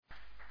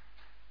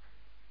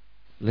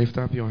Lift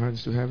up your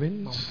hands to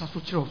heaven.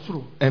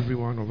 Every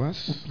one of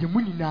us.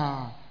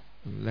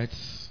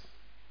 Let's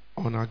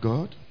honor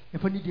God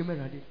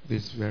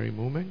this very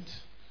moment.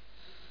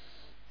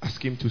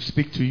 Ask Him to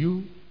speak to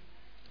you.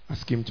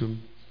 Ask Him to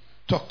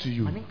talk to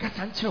you.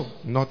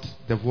 Not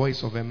the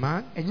voice of a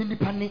man,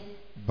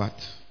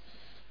 but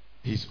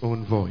His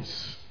own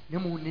voice.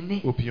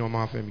 Open your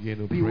mouth and begin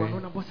to pray.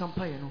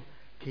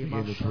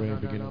 Begin to pray,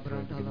 begin to pray,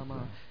 begin to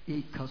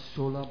pray.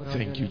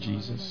 Thank you,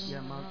 Jesus.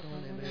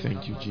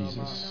 Thank you,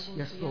 Jesus.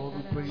 Yes, Lord,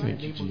 we pray.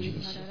 Thank you,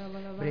 Jesus.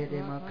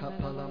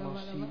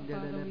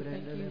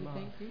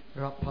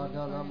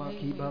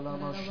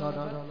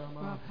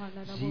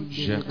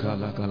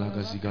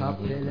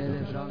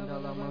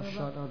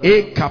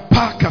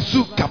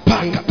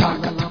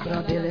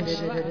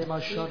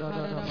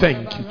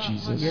 Thank you,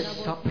 Jesus.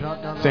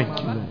 Thank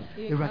you, Lord.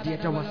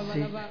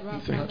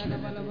 Thank you.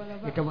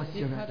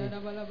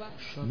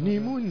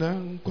 Nimuna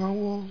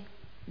nkwawo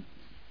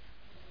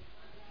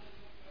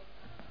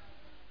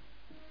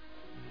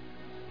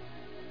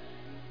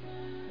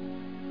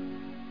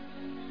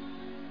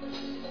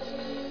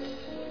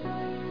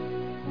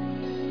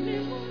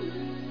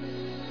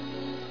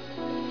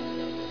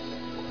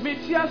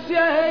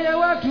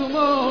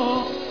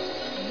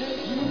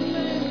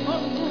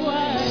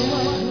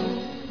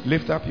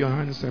Lift up your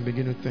hands and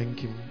begin to thank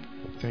Him.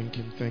 Thank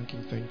Him, thank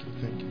Him, thank Him,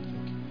 thank Him,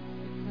 thank Him.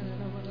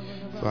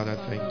 Father,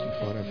 thank you.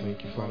 Father,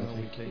 thank you. Father,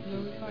 thank you.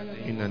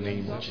 In the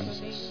name of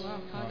Jesus.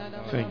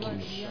 Thank you.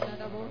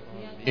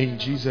 In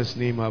Jesus'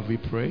 name have we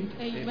prayed.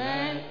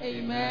 Amen,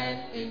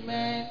 amen,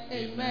 amen,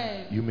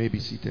 amen. You may be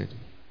seated.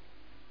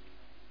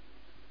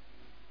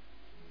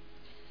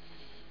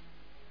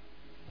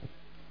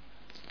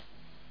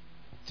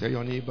 Tell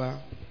your neighbor,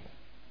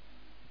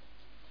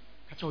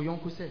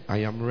 I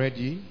am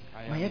ready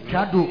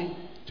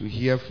to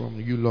hear from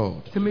you,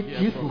 Lord.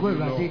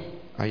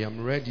 I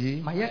am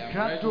ready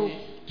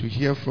to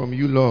hear from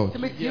you, Lord.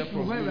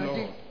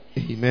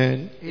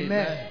 Amen.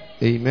 Amen.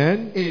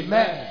 Amen.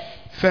 Amen.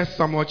 1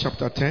 Samuel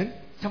chapter 10,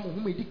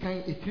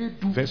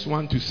 verse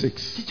 1 to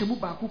 6.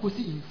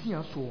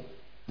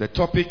 The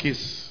topic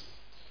is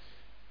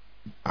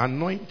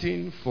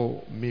anointing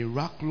for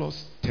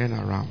miraculous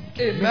turnaround.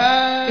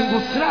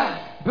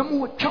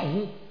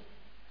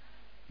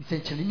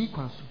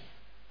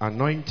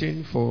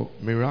 Anointing for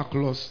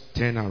miraculous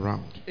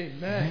turnaround.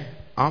 Amen.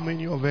 How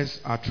many of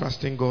us are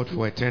trusting God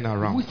for a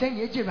turnaround?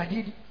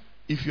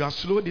 If you are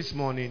slow this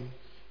morning,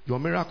 your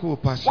miracle will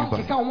pass you by.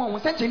 I say,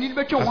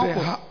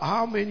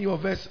 how many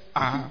of us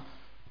are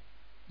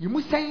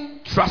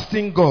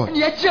trusting God?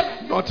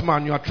 Not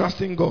man, you are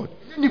trusting God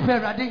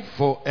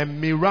for a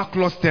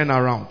miraculous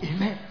turnaround.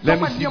 Amen. Let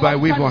me see by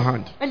wave of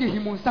hand.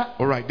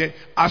 All right, then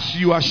as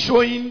you are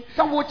showing,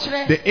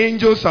 the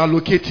angels are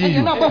locating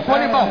you,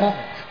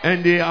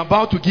 and they are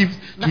about to give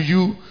to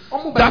you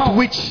that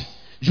which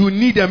you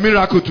need a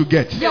miracle to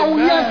get. There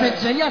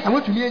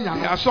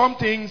are some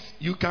things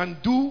you can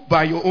do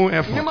by your own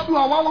effort,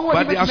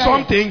 but there are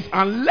some things,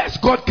 unless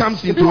God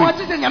comes into it,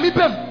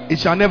 it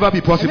shall never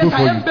be possible for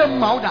you.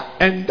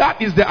 And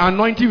that is the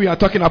anointing we are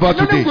talking about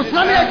today.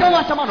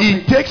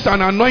 It takes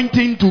an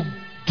anointing to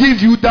give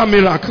you that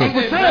miracle.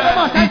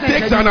 It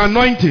takes an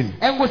anointing.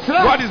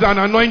 What is an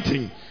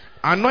anointing?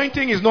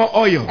 Anointing is not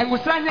oil.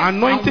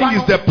 Anointing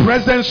is the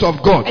presence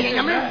of God,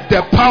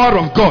 the power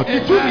of God,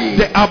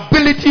 the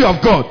ability of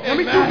God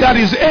that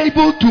is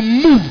able to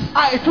move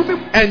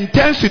and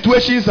turn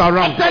situations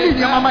around.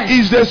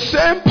 Is the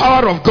same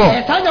power of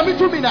God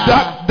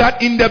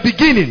that in the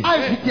beginning,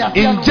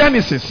 in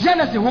Genesis,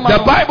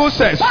 the Bible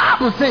says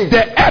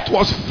the earth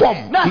was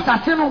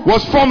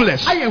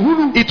formless,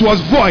 it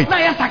was void,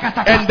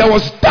 and there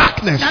was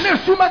darkness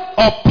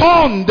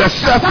upon the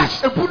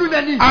surface,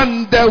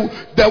 and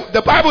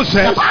the Bible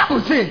says,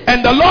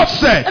 and the Lord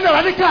said,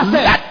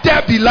 let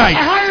there be light.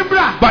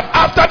 But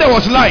after there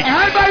was light,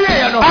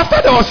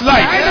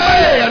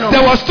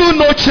 there was still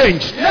no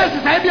change.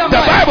 The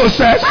Bible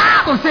says,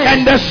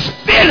 and the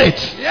Spirit,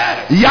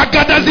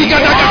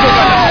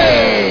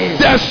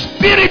 the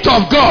Spirit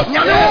of God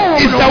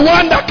is the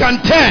one that can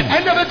turn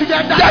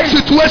that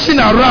situation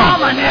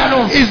around.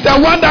 Is the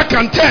one that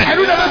can turn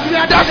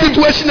that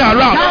situation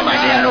around.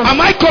 Am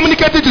I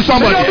communicating to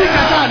somebody?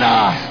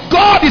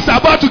 God is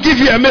about to give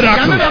you a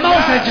miracle.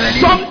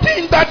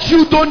 Something that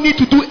you don't need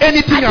to do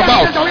anything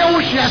about.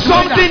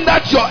 Something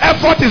that your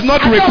effort is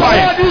not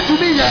required.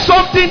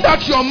 Something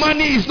that your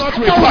money is not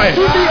required.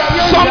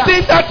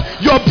 Something that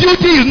your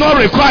beauty is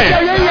not required.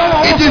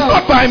 It is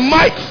not by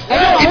might.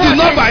 It is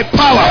not by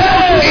power.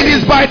 It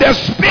is by the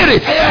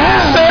Spirit.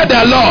 Say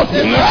the Lord.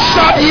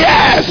 Shout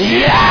yes.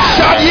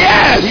 Shout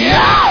yes.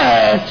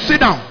 Sit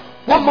down.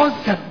 One more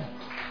step.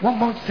 One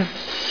more step.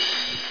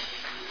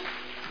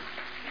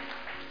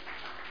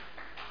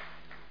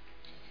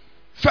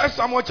 1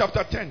 Samuel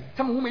chapter 10,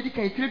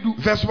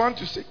 verse 1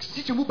 to 6.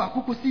 1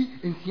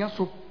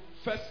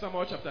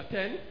 Samuel chapter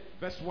 10,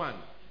 verse 1.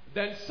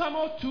 Then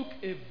Samuel took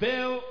a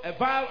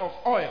vial of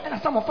oil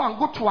and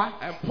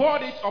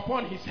poured it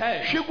upon his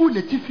head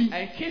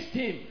and kissed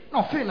him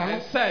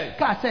and said,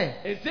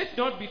 "Is it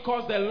not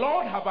because the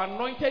Lord have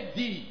anointed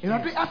thee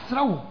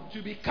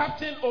to be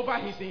captain over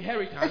his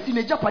inheritance?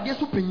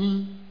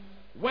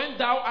 When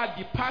thou art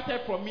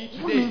departed from me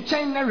today,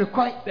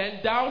 then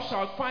thou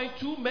shalt find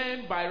 2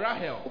 men by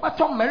Rahel's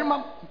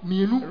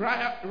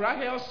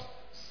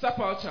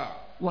sepulchre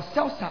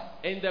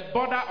in the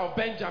border of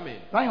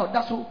Benjamin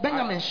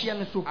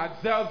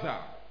at Zelzah.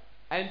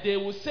 And they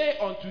will say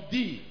unto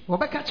thee,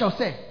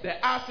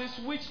 the asses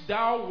which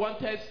thou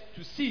wantest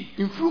to seek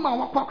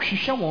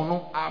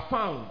are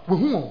found.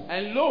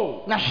 And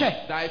lo,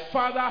 thy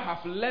father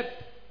hath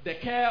left the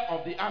care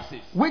of the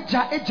asses,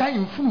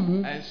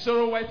 and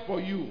sorroweth for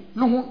you,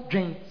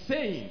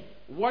 saying,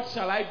 What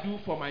shall I do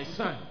for my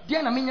son?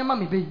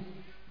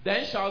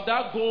 Then shalt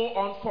thou go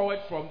on forward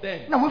from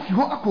them,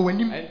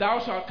 and thou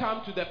shalt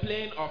come to the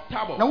plain of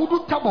Tabor,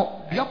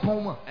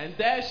 and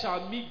there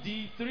shall meet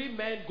thee 3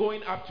 men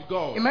going up to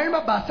God,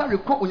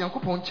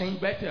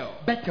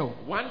 Bethel,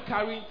 one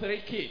carrying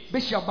 3 kids,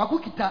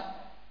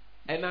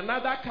 and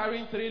another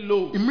carrying 3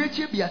 loaves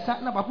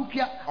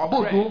of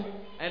bread,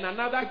 and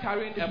another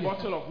carrying a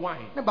bottle of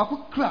wine.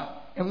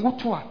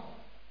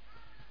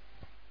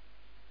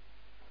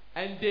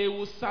 And they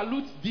will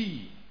salute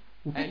thee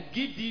and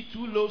give thee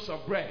 2 loaves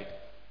of bread,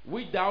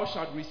 which thou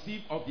shalt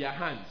receive of their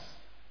hands.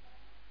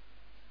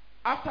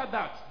 After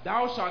that,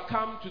 thou shalt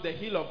come to the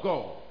hill of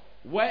God,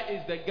 where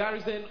is the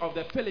garrison of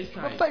the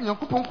Philistines.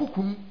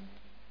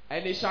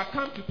 And it shall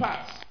come to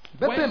pass,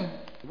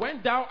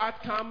 when thou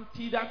art come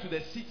thither to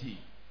the city,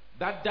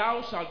 that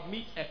thou shalt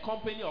meet a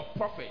company of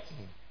prophets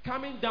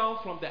coming down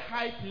from the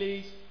high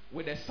place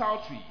with a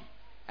psaltery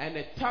and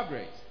a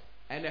tabret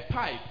and a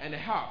pipe and a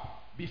harp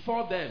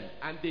before them,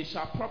 and they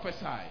shall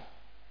prophesy.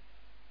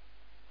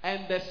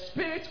 And the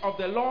Spirit of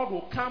the Lord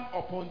will come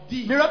upon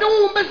thee, and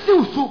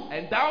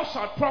thou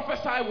shalt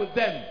prophesy with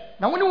them,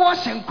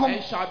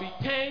 and shall be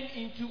turned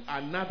into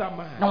another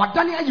man.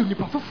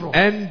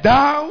 And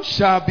thou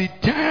shalt be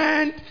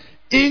turned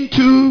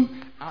into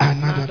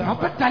another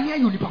man.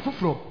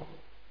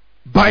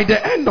 By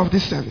the end of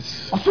this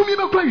service,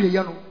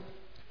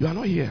 you are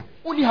not here.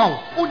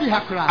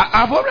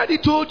 I've already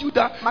told you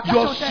that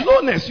your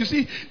slowness, you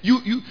see,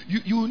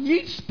 you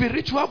need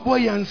spiritual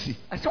buoyancy.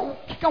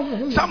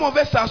 Some of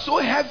us are so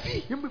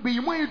heavy,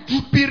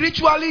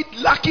 spiritually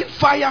lacking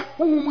fire.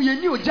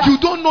 You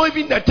don't know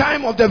even the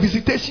time of the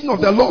visitation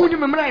of the Lord.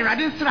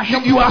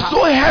 You are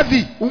so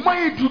heavy.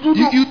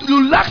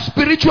 You lack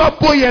spiritual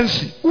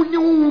buoyancy.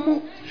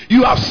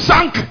 You have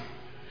sunk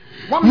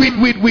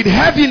with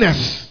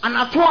heaviness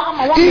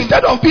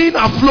instead of being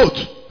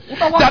afloat.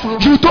 That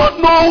you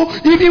don't know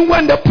even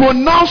when the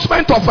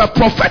pronouncement of a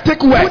prophetic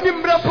word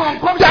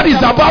that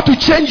is about to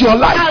change your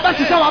life,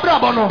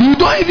 you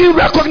don't even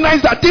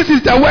recognize that this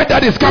is the word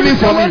that is coming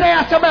from you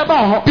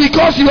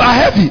because you are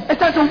heavy.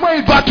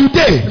 But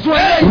today,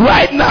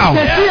 right now,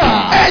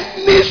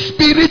 any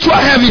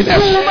spiritual heaviness,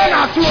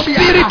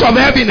 spirit of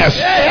heaviness,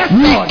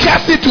 we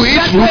cast it to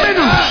its root.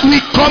 We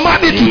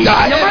command it to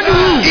die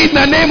in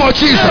the name of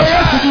Jesus.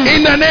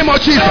 In the name of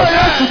Jesus.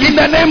 In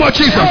the name of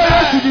Jesus.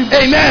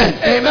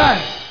 Amen. Amen.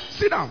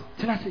 Sit down.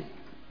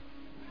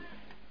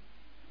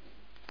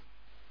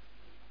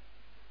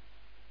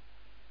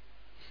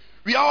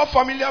 We are all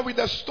familiar with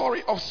the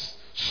story of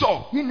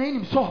Saul.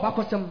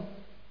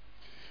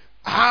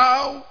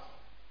 How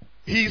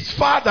his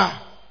father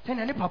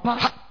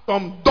had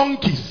some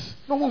donkeys.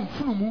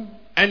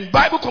 And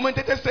Bible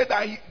commentators said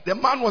that the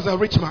man was a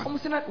rich man.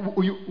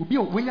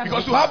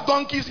 Because to have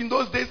donkeys in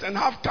those days and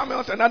have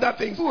camels and other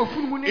things,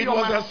 it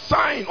was a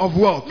sign of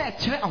wealth.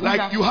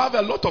 Like you have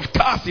a lot of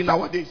cars in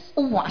nowadays.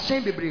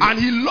 And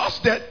he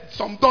lost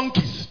some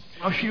donkeys.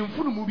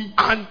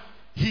 And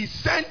he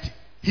sent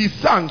his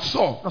son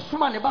Saul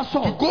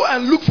to go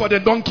and look for the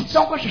donkeys.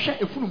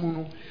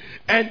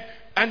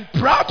 And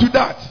prior to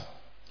that,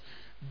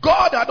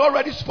 God had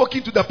already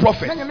spoken to the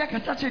prophet and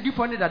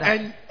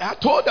had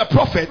told the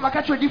prophet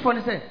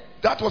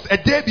that was a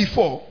day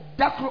before.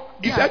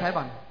 He said,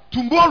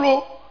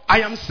 tomorrow I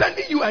am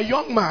sending you a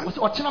young man who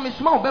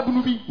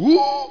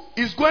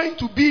is going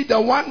to be the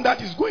one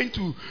that is going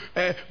to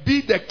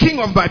be the king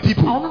of my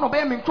people.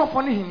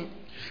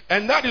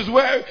 And that is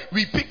where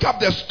we pick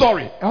up the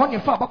story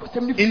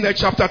in the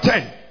chapter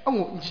 10.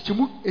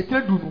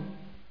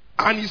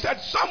 And he said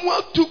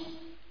Samuel took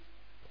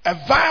a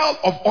vial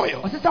of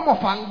oil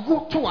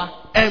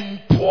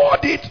and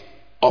poured it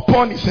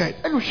upon his head.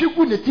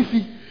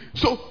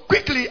 So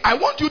quickly, I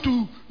want you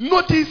to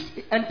notice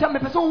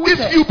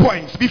these few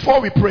points before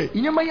we pray.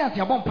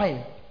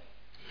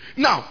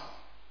 Now,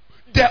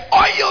 the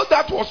oil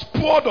that was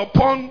poured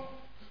upon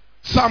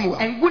Samuel,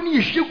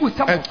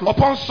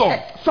 upon Saul,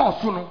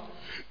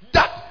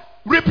 that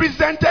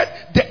represented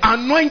the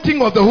anointing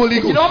of the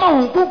Holy Ghost.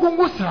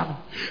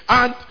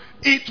 And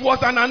it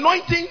was an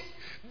anointing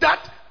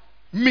that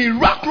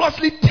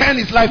miraculously turned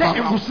his life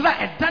around.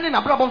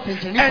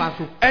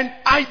 And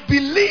I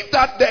believe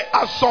that there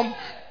are some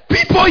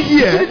people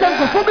here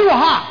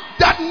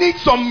that need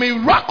some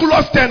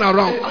miraculous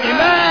turnaround.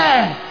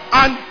 Amen.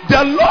 And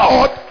the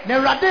Lord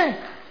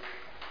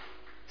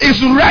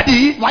is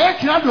ready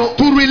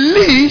to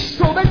release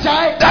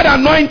that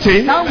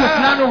anointing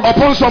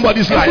upon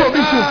somebody's life.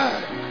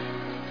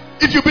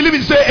 If you believe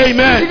it, say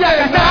amen.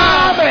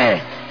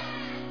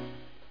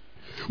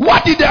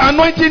 What did the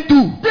anointing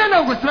do?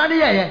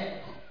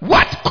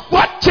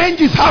 What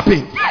changes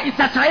happened?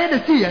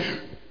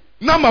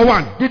 Number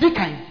one,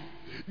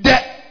 the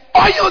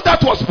oil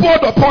that was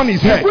poured upon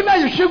his head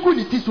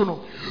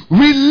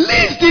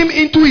released him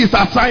into his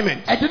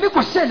assignment.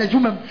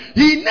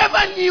 He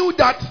never knew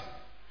that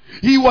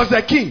he was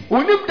a king.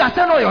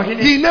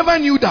 He never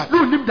knew that.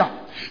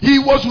 He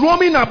was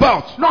roaming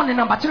about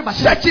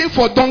searching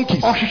for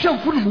donkeys.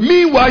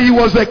 Meanwhile, he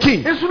was a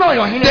king.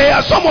 There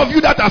are some of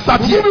you that are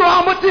sat here.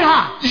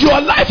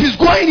 Your life is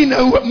going in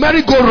a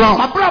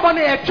merry-go-round.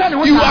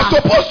 You are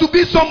supposed to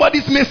be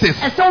somebody's missus.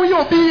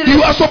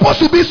 You are supposed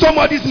to be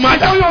somebody's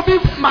mother.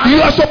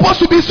 You are supposed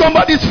to be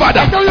somebody's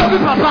father.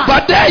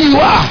 But there you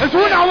are,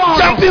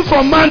 jumping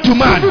from man to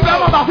man.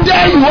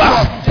 There you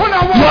are.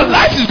 Your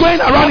life is going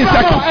around in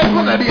circles.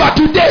 But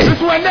today,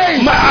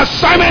 my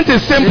assignment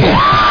is simple.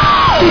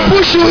 To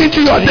push you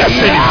into your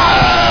destiny.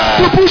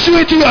 To push you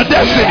into your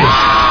destiny.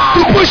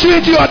 To push you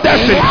into your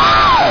destiny.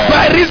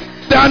 By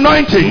the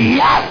anointing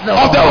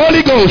of the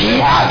Holy Ghost.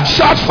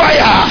 Shout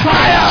fire.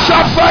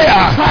 Shout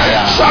fire.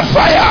 Shout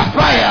fire.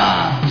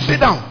 Sit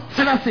down.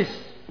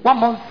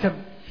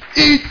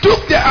 He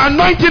took the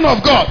anointing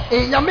of God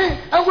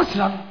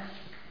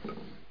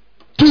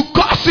to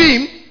cause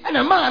him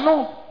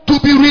to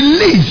be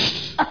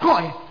released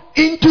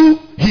into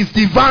his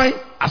divine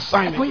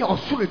assignment. Do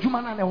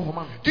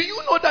you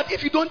know that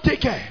if you don't take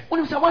care,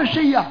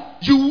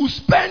 you will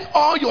spend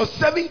all your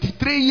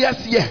 73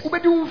 years here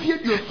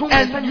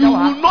and you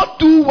will not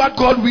do what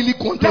God really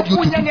wanted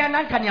you to do?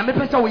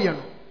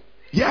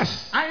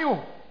 Yes.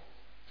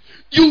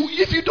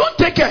 If you don't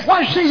take care,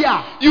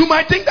 you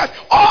might think that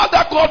all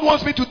that God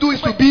wants me to do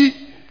is to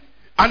be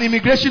an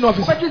immigration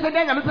officer,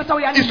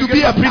 is to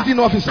be a prison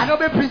officer.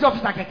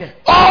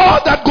 All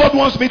that God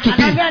wants me to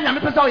be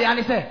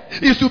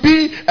is to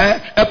be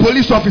a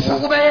police officer,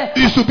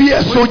 is to be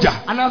a soldier.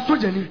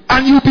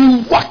 And you'll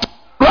be walked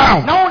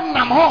around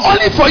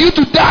only for you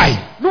to die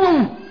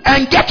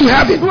and get to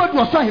heaven,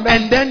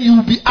 and then you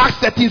will be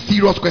asked certain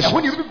serious questions.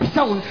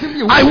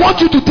 I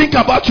want you to think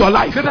about your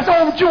life.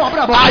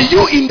 Are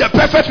you in the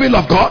perfect will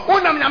of God?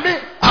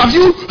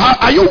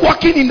 Are you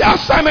walking in the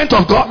assignment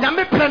of God?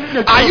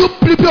 Are you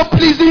people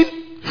pleasing,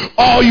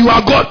 or you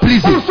are God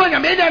pleasing?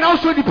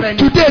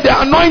 Today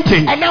the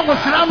anointing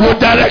will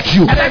direct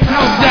you.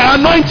 The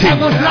anointing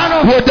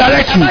will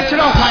direct you.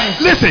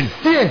 Listen,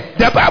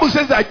 the Bible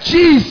says that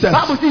Jesus,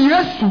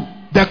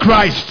 the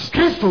Christ,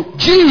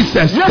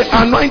 Jesus, the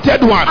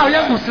anointed one,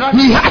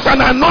 he has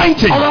an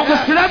anointing.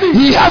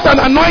 He has an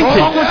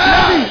anointing.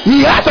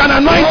 He has an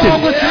anointing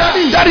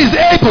that is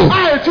able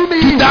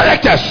to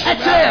direct us.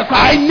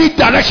 I need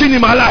direction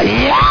in my life.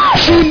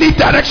 You need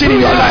direction in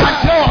your life.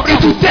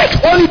 It will take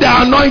only the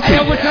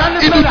anointing.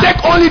 It will take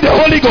only the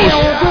Holy Ghost.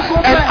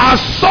 And as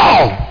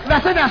Saul,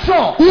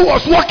 who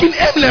was walking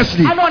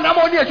aimlessly,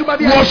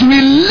 was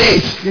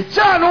released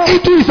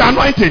into his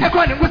anointing.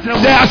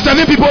 There are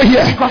 7 people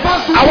here.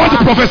 I want to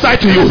prophesy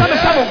to you.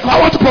 I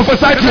want to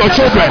prophesy to your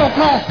children.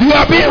 You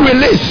are being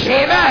released.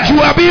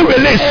 You are being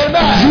released.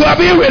 You are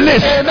being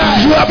released.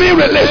 You are being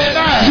released.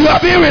 You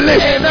are being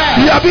released.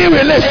 You are being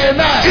released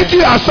into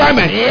your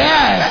assignment.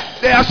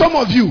 There are some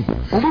of you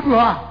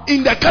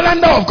in the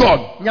calendar of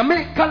God.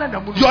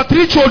 Your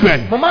 3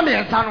 children,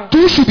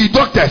 2 should be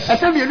doctors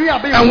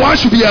and 1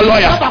 should be a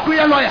lawyer.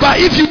 But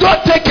if you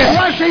don't take care,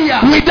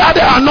 without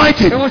the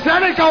anointing,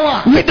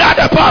 without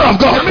the power of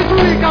God,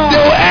 they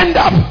will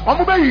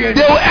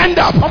end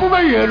up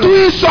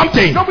doing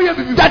something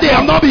that they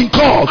have not been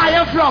called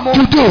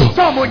to do.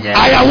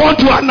 I want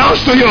to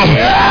announce to you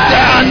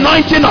the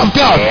anointing of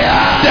God,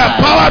 the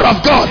power of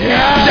God,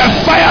 the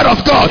fire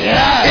of God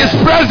is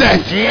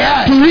present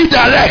to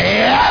redirect,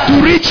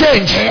 to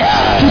rechange,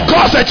 to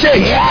cause a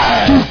change,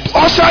 to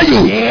usher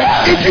you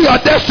into your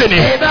destiny,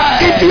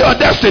 into your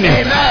destiny,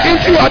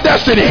 into your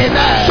destiny.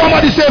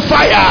 Somebody say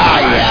fire.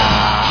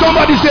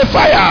 Somebody say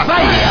fire.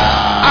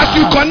 As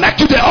you connect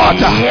to the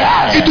altar,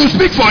 it will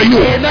speak for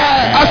you.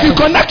 As you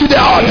connect to the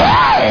altar,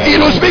 it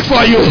will speak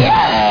for you.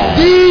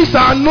 These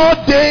are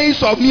not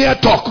days of mere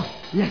talk.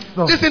 Yes,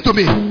 listen to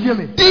me.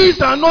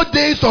 These are not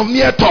days of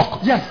mere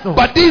talk. Yes,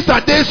 but these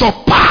are days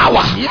of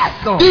power.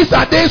 Yes, these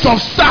are days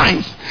of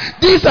signs.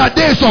 These are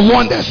days of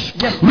wonders.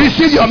 Yes,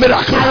 receive your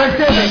miracle.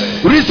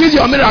 Receive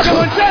your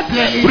miracle.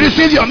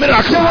 Receive your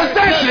miracle.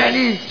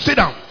 Sit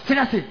down.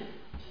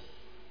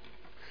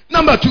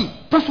 Number 2.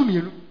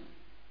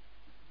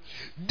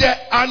 The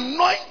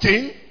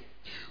anointing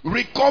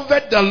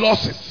recovered the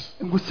losses.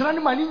 Remember,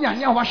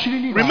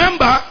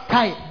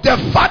 the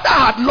father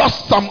had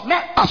lost some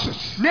asses.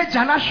 But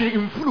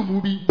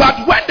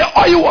when the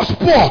oil was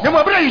poured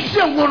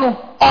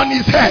on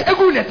his head,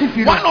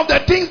 one of the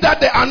things that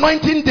the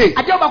anointing did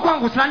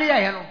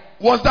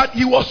was that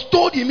he was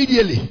told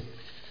immediately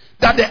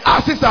that the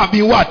assets have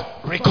been what?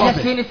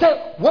 Recovered.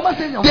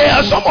 There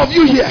are some of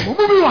you here,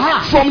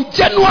 from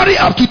January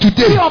up to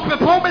today,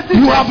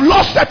 you have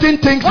lost certain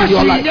things in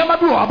your life,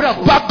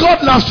 but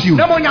God loves you.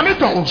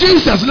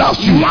 Jesus loves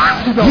you.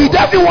 He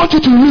doesn't want you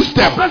to lose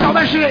them.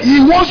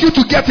 He wants you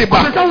to get it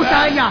back.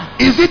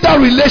 Is it that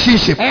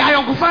relationship?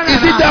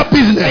 Is it that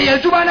business?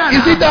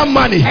 Is it that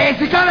money?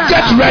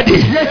 Get ready.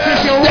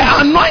 The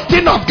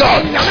anointing of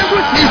God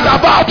is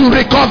about to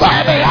recover.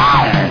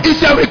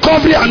 It's a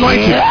recovery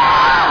anointing.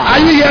 Are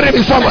you hearing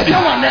me, somebody?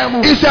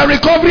 It's a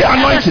recovery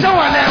anointing.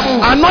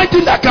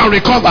 Anointing that can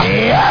recover.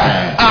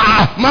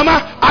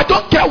 Mama, I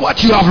don't care what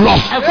you have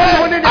lost.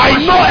 I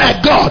know a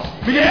God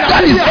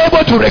that is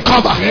able to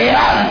recover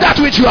that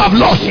which you have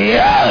lost.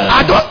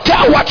 I don't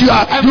care what you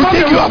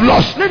think you have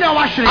lost.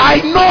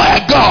 I know a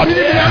God.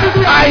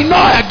 I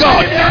know a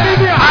God.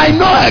 I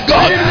know a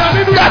God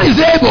that is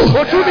able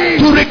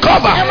to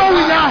recover.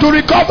 To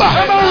recover.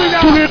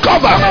 To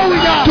recover.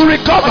 To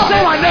recover.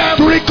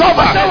 To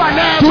recover.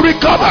 To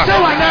recover.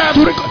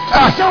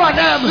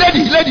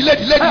 Lady.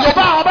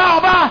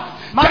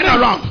 Turn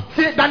around.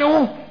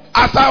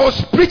 As I was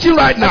preaching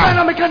right now,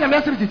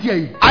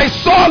 I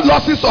saw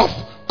losses of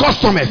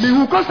customers.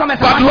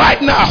 But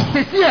right now,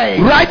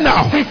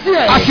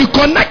 as you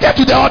connected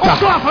to the altar,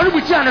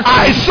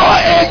 I saw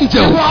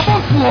angels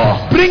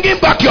bringing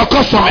back your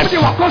customers.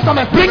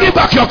 Bringing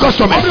back your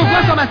customers.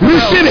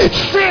 Receive it.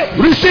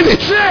 Receive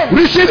it.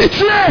 Receive it.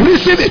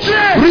 Receive it.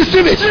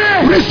 Receive it.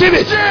 Receive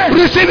it.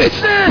 Receive it.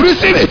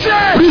 Receive it.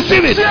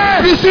 Receive it.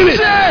 Receive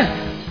it.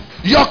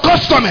 Your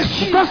customers,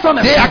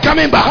 they are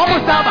coming back.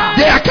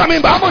 They are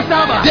coming back.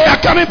 They are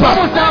coming back.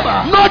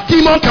 No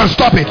demon can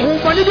stop it.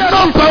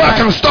 No power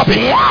can stop it.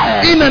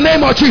 In the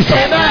name of Jesus.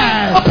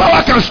 No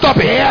power can stop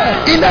it.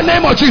 In the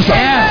name of Jesus.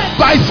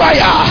 By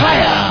fire.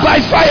 By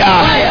fire.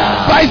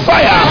 By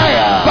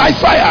fire. By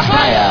fire.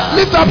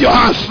 Lift up your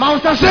hands.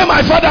 Say,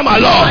 my Father, my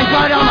Lord.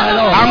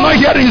 I'm not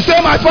hearing you. Say,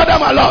 my Father,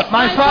 my Lord.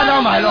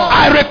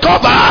 I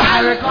recover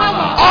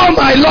all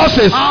my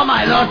losses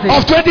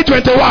of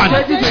 2021.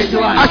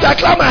 As I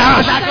clap my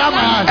hands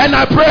and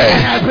I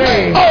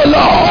pray, oh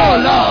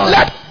Lord,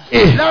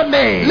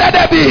 let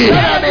there be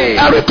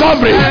a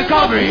recovery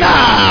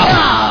now.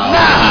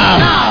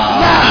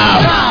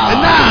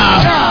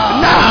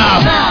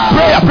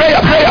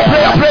 Prayer.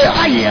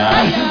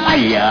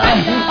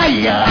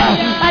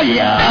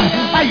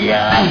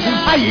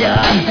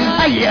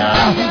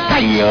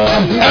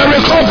 A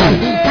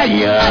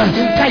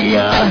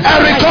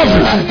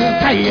recovery.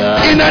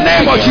 In the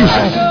name of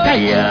Jesus.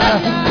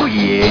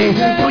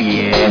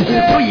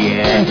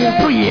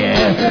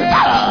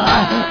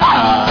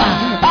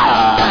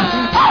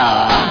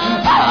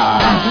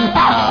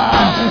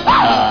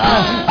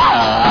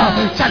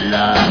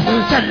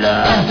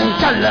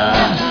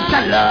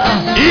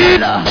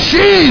 In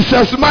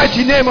Jesus'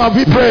 mighty name have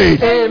we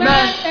prayed.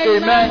 Amen.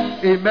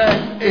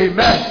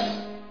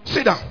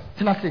 Sit down.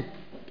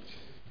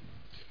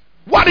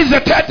 What is the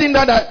third thing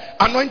that the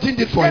anointing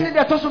did for you?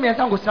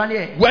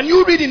 When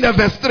you read in the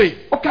verse 3,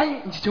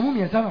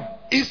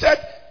 he said,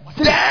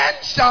 then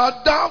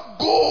shalt thou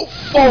go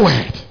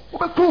forward.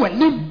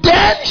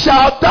 Then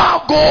shalt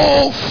thou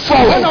go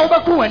forward.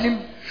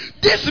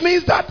 This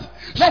means that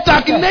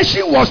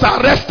stagnation was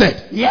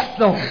arrested. Yes,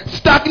 Lord.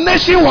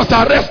 Stagnation was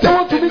arrested.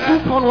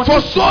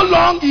 For so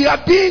long he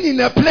had been in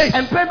a place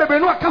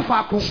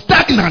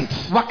stagnant.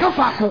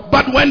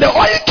 But when the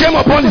oil came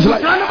upon his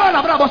life,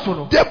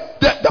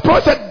 the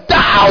prophet said,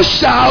 thou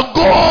shalt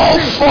go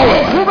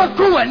forward.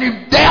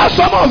 There are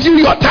some of you,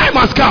 your time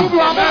has come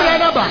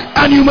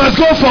and you must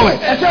go forward.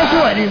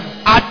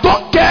 I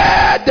don't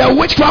care the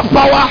witchcraft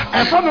power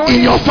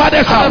in your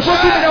father's house.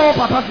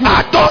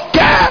 I don't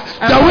care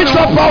the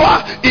witchcraft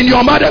power in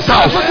your mother's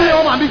house,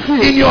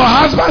 in your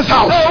husband's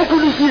house,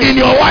 in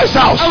your wife's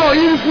house.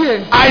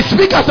 I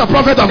speak as a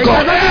prophet of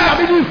God.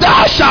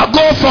 Thou shalt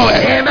go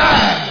forward.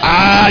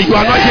 You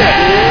are not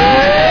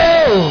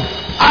here.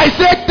 I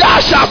said thou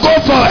shalt go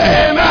forward.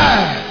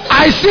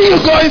 I see you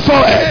going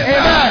forward.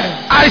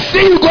 I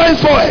see you going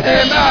forward.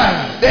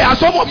 There are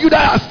some of you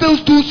that are still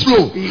too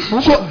slow.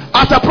 So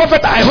as a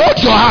prophet, I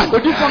hold your hand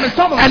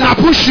and I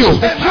push you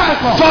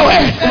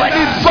forward.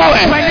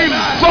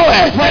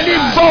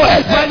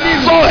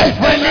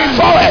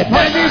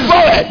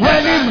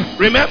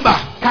 Remember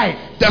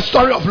the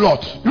story of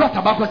Lot.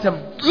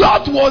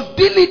 Lot was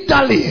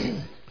dilly-dallying.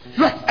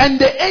 And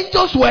the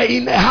angels were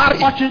in a hurry.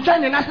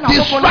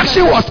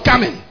 Destruction was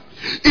coming.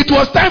 It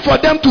was time for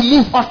them to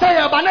move.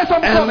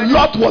 And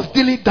Lot was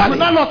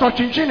dilly-dallying.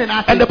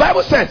 And the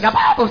Bible says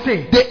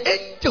the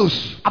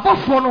angels,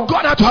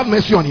 God had to have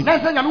mercy on him.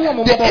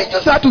 The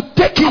angels had to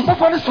take him,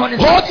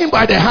 hold him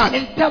by the hand,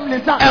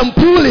 and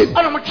pull him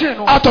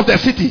out of the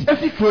city.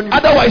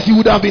 Otherwise he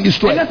would have been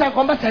destroyed. There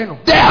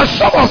are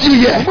some of you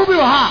here.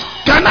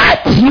 Can I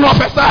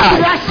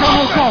prophesy?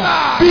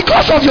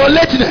 Because of your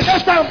lateness,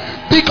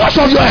 because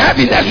of your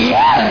heaviness,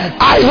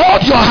 I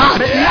hold your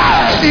hand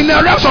in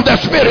the realms of the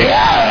spirit.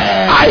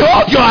 I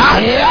hold your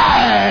hand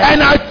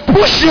and I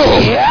push you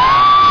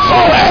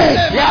forward.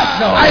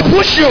 I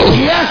push you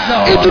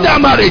into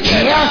that marriage.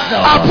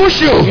 I push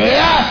you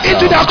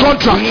into that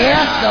contract.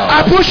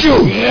 I push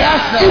you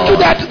into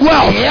that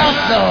wealth.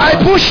 I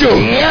push you.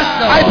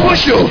 I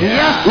push you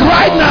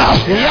right now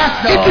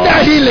into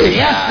that healing.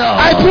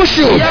 I push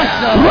you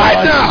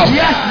right now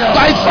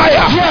by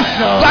fire,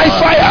 by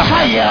fire,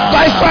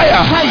 by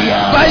fire,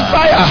 by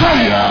fire,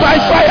 by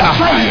fire,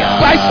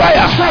 by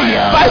fire,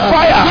 by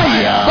fire,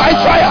 by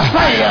fire.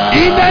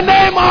 In the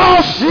name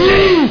of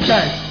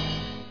Jesus.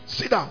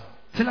 Sit down.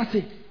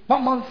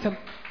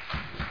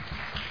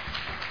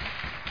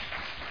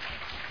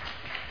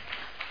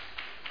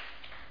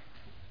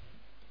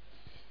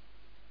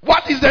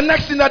 What is the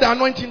next thing that the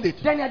anointing did?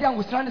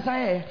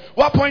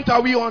 What point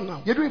are we on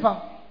now? The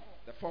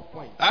fourth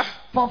point.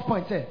 Fourth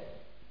point.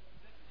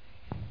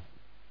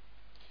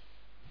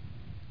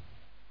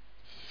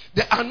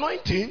 The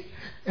anointing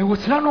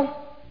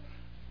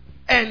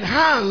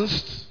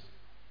enhanced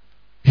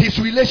his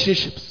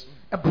relationships.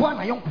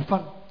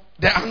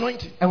 The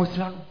anointing.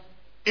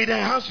 It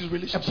enhanced his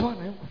relationships.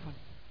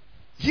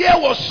 Here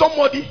was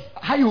somebody.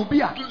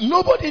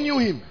 Nobody knew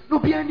him.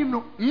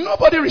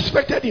 Nobody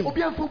respected him.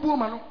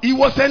 He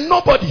was a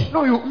nobody.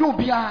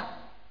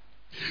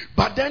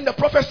 But then the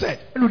prophet said,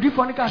 you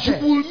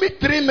will meet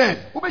 3 men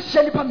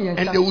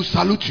and they will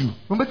salute you.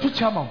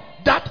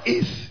 That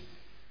is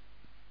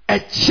a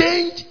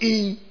change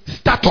in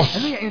status,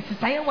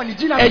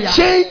 a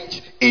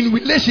change in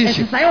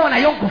relationship,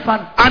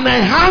 an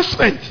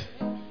enhancement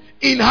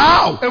in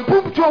how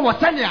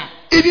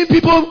even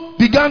people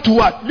began to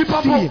what?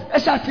 See him.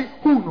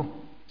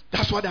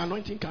 That's what the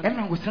anointing can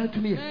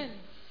do.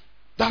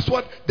 That's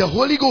what the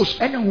Holy Ghost,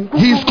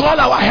 he is called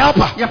our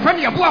helper.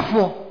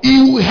 He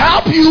will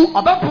help you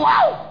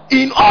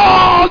in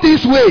all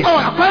these ways.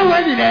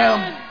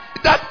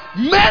 That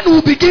men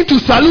will begin to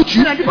salute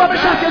you.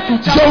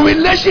 Your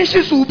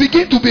relationships will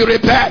begin to be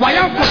repaired.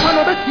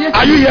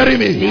 Are you hearing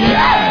me?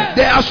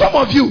 There are some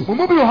of you,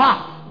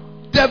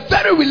 the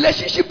very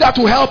relationship that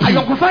will help you,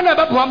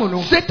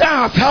 Satan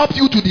has helped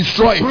you to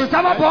destroy it.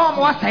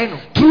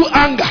 Through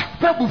anger,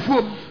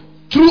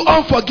 through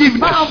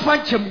unforgiveness,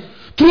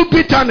 through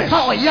bitterness,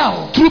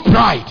 through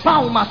pride.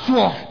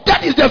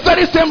 That is the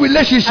very same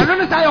relationship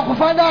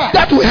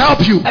that will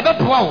help you.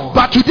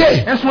 But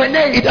today,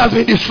 it has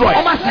been destroyed.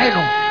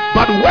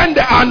 But when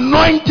the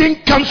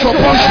anointing comes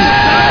upon you,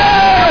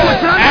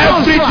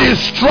 every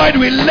destroyed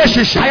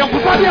relationship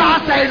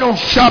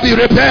shall be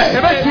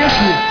repaired.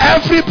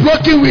 Every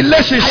broken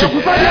relationship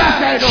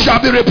shall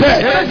be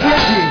repaired.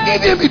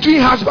 Even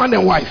between husband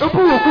and wife.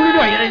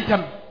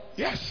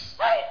 Yes.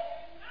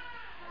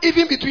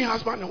 Even between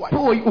husband and wife.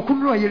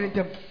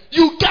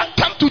 You can't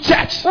come to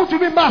church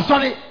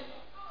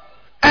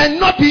and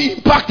not be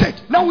impacted.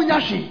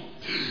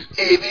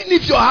 Even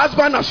if your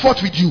husband has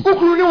fought with you, by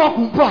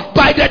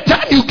the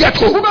time you get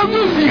home,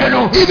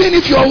 even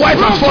if your wife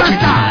has fought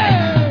with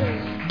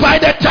you, by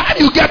the time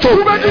you get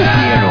home,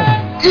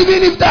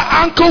 even if the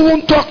uncle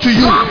won't talk to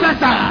you,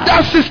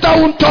 that sister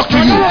won't talk to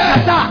you,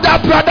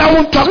 that brother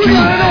won't talk to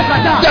you,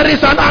 there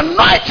is an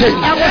anointing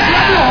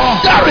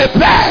that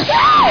repairs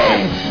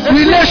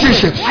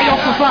relationships.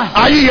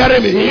 Are you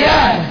hearing me?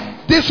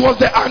 This was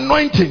the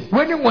anointing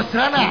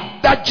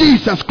that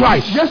Jesus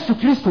Christ,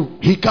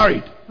 he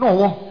carried.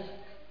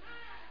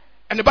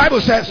 And the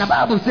Bible says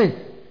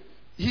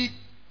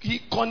he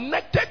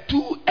connected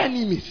 2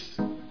 enemies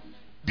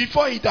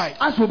before he died.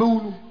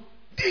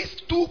 These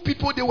 2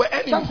 people, they were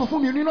enemies.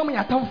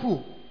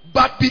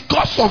 But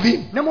because of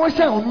him,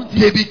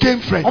 they became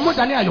friends.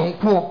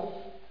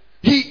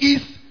 He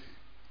is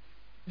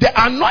the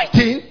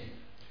anointing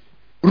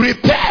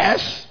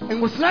repairs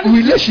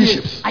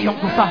relationships.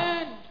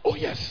 Oh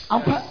yes.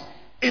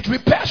 It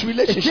repairs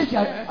relationships.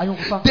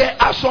 There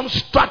are some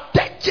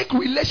strategic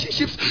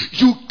relationships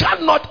you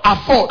cannot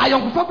afford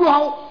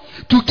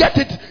to get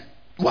it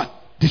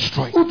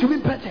destroyed. You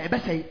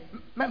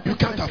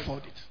can't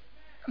afford it.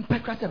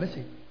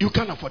 You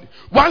can't afford it.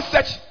 One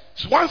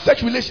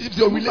such relationship is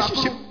your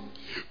relationship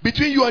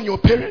between you and your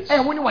parents,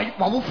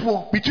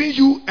 between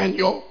you and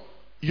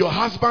your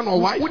husband or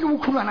wife,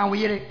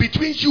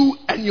 between you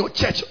and your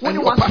church and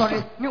your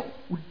pastor.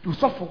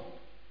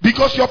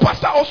 Because your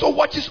pastor also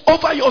watches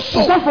over your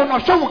soul.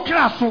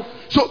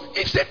 So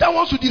if Satan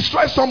wants to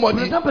destroy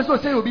somebody,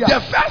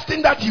 the first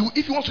thing that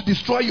if he wants to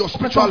destroy your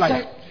spiritual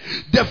life,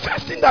 the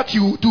first thing that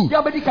you do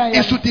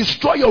is to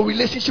destroy your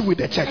relationship with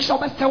the church.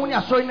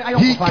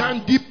 He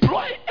can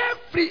deploy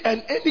every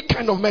and any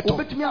kind of method.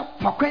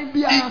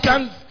 He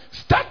can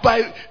start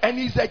by, and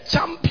he's a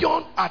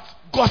champion at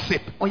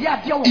gossip.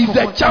 He's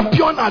a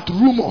champion at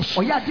rumors.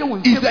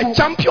 He's a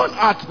champion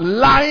at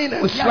lying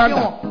and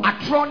slander.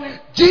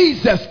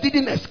 Jesus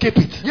didn't escape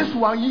it.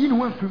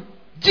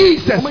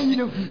 Jesus,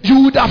 you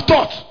would have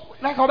thought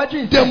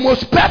the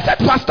most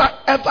perfect pastor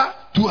ever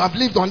to have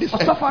lived on this earth.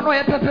 They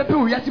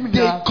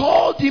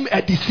called him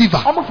a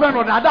deceiver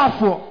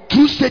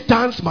through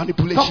Satan's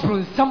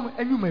manipulation.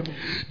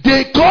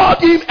 They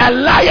called him a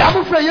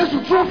liar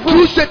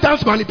through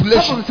Satan's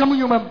manipulation.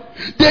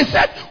 They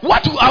said,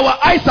 what our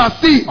eyes are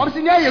seeing,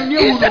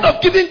 instead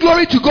of giving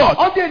glory to God,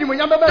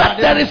 that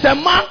there is a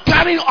man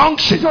carrying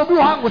unction,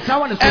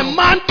 a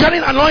man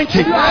carrying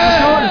anointing,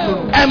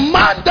 a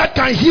man that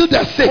can heal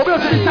the sick,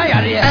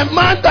 a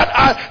man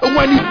that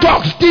when he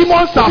talks,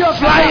 demons are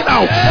flying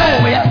out.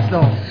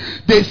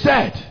 They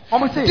said,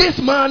 this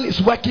man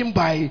is working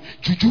by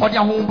juju.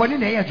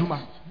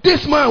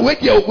 This man, wait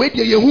there,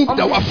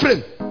 our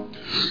friend.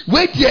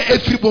 Wait there,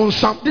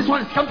 this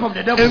one is come from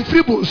the devil.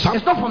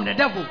 It's not from the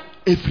devil.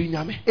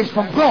 It's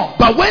from God.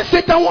 But when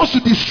Satan wants to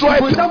destroy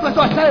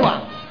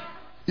people,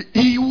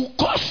 he will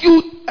cause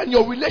you and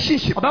your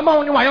relationship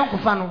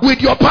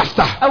with your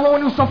pastor,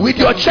 with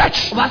your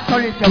church,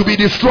 to be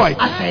destroyed.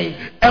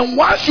 And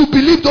once you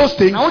believe those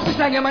things,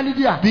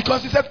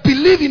 because he said,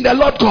 believe in the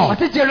Lord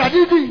God,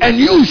 and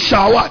you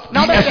shall what? Be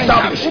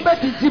established.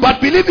 But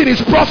believe in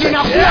his prophet,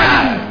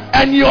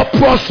 and your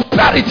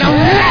prosperity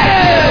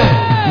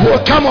will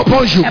come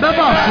upon you.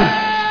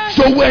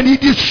 So when he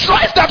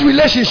destroys that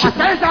relationship,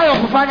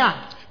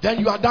 then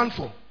you are done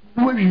for.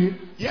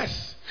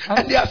 Yes.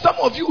 And there are some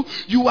of you,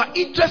 you are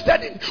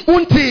interested in you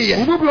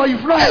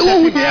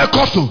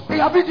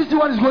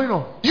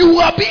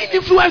are being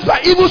influenced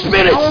by evil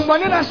spirits.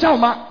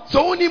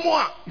 So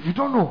anymore, if you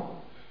don't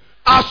know,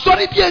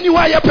 perfect.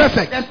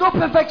 There's no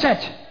perfect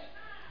church.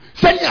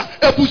 There's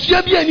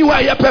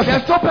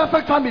no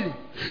perfect family.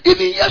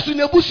 Even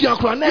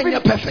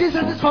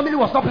Jesus' family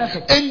was not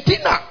perfect. And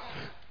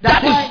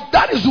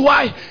that is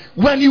why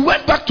when he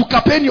went back to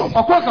Capernaum,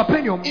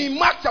 in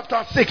Mark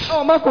chapter 6,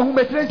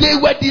 they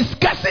were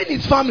discussing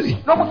his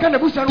family.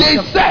 They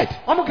said,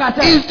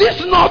 is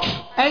this not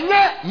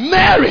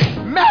Mary?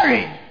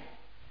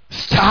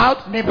 Child?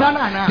 They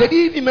didn't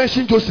even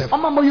mention Joseph,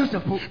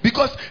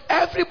 because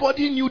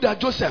everybody knew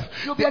that Joseph,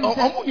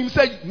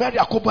 Mary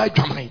has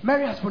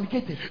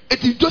fornicated.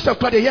 It is Joseph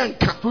because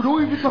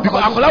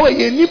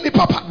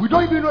we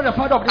don't even know the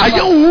father of the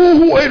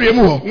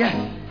child. Yes.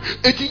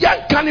 It's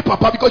young canny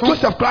papa because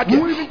Joseph cried.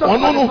 Because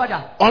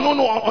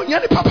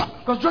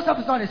Joseph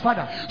is not his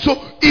father. So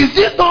is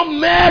this not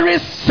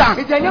Mary's son?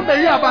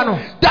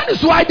 That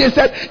is why they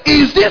said,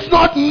 is this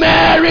not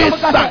Mary's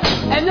son?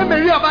 And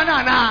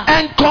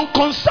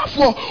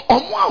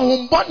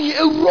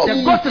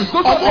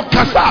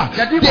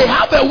they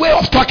have a way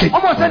of talking.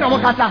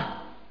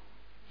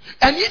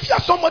 And if you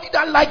are somebody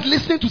that likes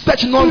listening to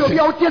such nonsense,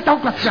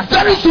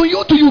 very soon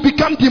you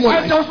become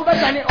demonized.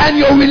 And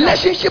your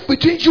relationship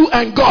between you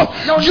and God,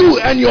 you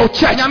and your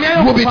church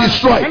will be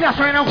destroyed.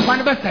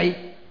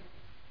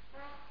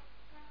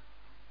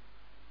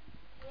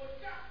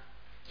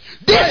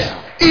 This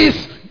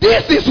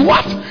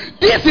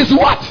is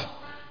what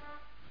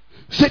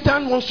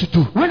Satan wants to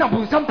do,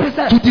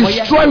 to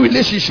destroy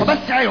relationships.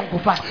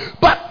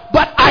 But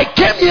I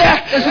came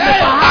here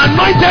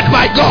anointed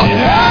by God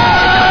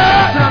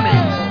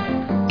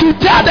to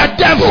tell the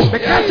devil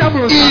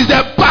he is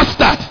a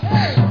bastard.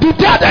 To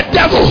tell the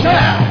devil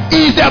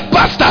he is a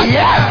bastard,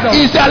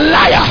 he is a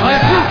liar,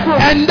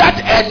 and that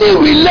any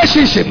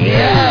relationship,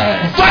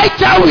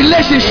 vital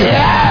relationship,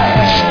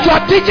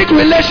 strategic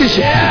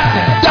relationship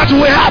that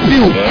will help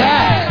you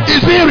is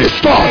being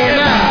restored.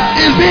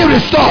 Is being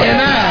restored.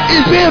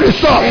 Is being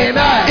restored.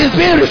 Is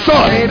being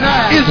restored.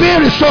 Is being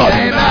restored.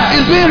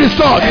 Is being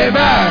restored.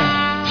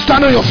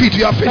 Stand on your feet.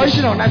 You are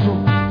finished.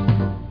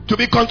 To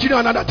be continued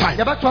another time.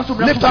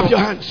 Lift up your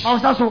hands.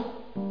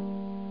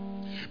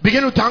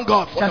 Begin to thank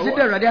God for the word.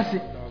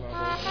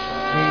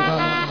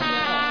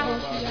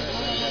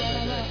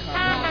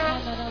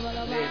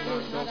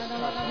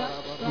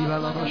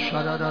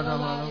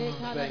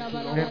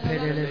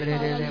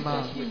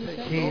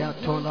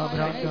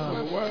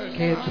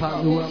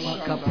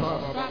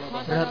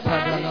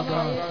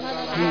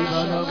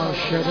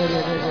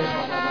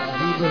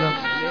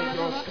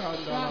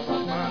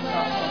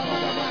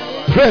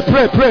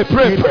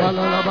 Pray.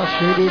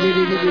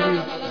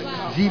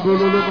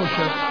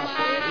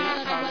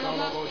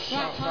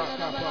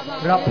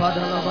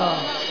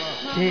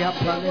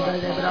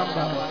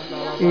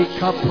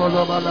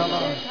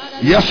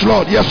 Yes,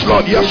 Lord. Yes,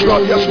 Lord. Yes,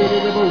 Lord. Yes, Lord.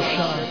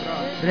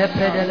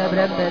 Repedele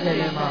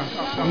brembelema,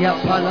 ya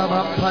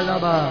palaba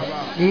palaba,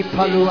 I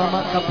palua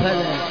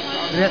makapele,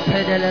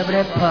 repedele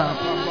brempa,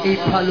 I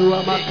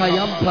palua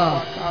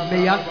makayampa,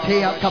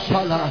 meyante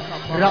akapala,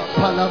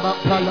 rapalama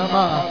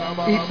palama,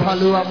 I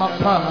palua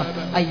mapa,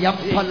 ayam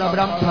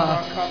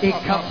palabrampa, I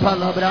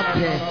kapala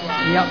brampe,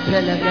 ya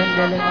pele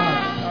brendelema,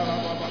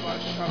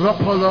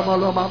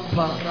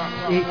 ropolomolomampa,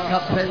 I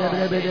kapele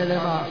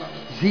brebedelema,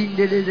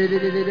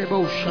 zindele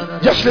boshana.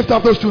 Just lift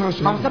up those two hands.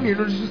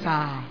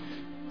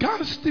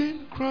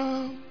 Casting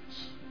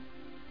crowns,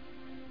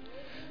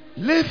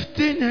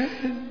 lifting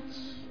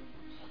hands,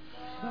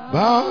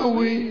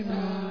 bowing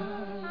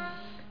down,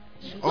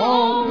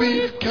 all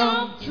we've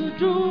come to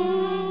do.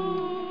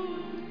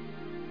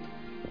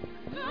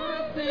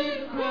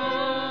 Casting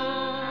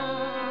crowns.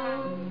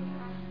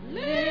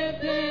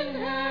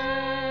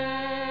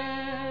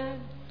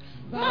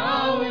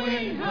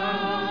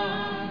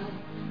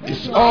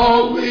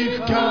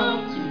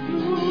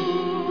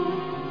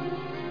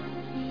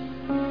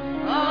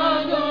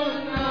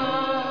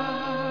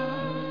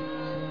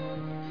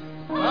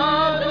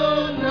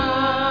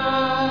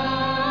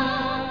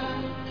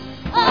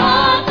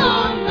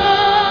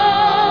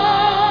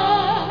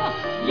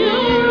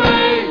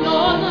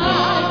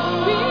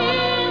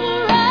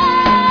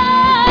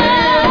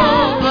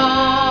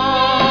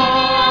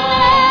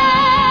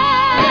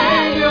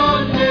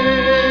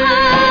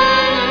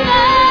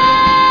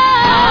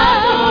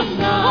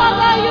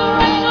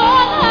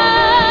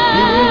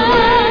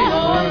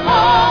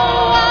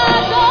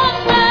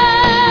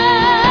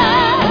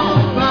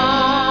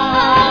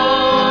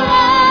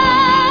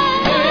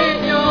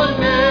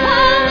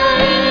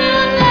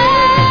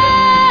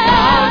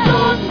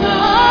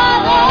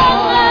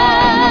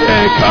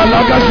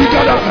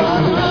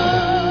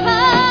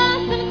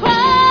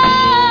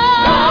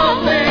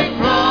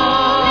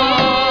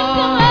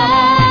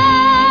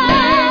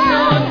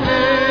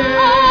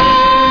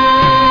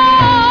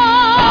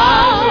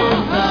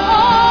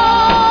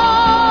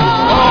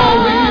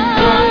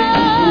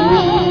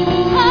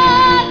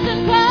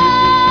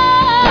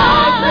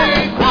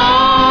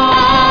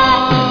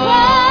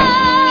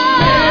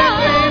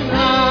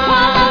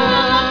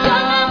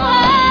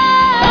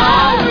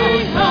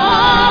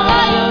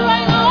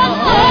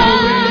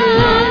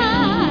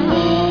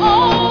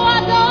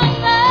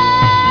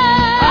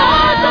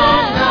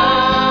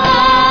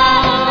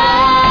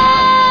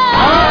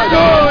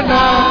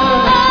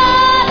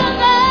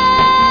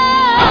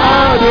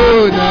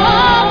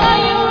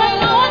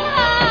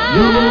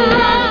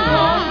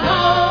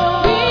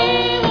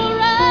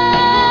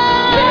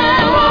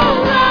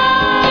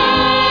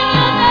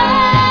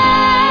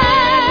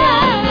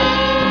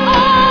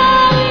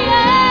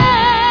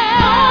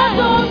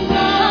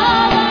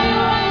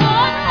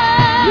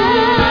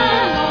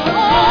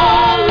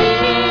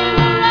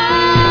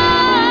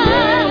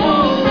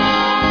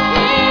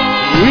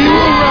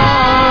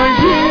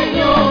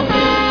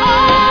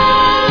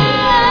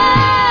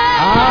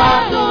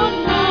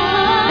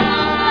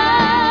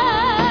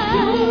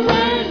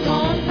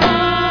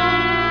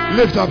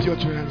 Lift up your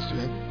two hands to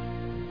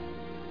heaven.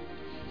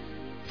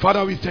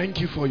 Father, we thank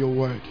you for your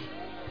word.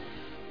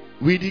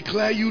 We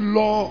declare you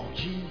Lord.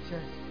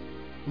 Jesus.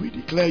 We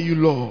declare you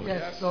Lord.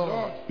 Yes,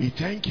 Lord. We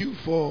thank you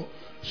for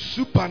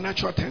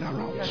supernatural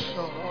turnarounds. Yes,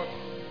 Lord.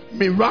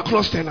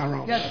 Miraculous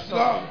turnarounds. Yes,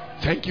 Lord.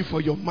 Thank you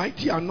for your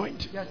mighty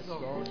anointing. Yes,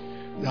 Lord.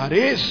 That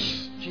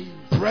is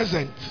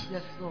present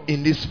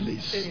in this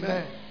place.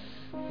 Amen.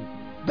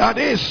 That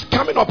is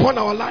coming upon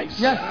our lives.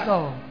 Yes,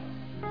 Lord.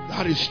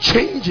 That is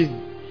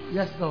changing.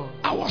 Yes, Lord.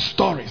 Our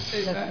stories.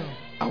 Yes, Lord.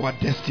 Our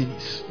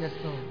destinies. Yes,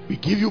 Lord. We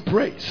give you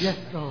praise. Yes,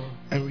 Lord.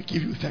 And we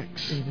give you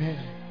thanks. Amen.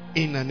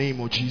 In the name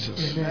of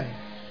Jesus. Amen.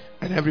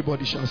 And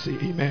everybody shall say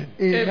amen.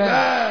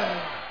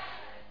 Amen.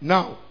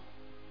 Now,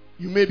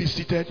 you may be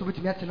seated.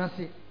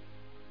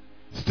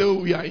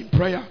 Still, we are in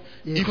prayer.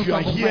 If you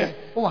are here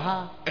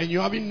and you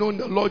haven't known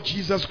the Lord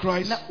Jesus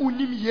Christ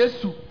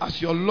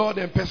as your Lord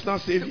and personal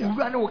Savior,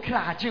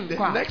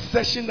 the next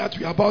session that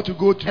we are about to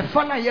go to,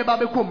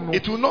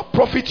 it will not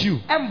profit you,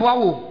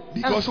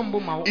 because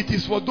it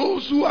is for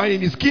those who are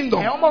in His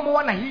kingdom.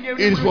 It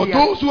is for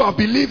those who have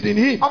believed in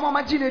Him.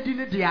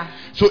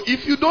 So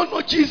if you don't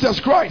know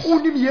Jesus Christ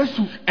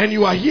and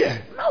you are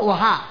here,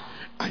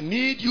 I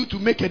need you to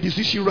make a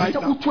decision right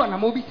now.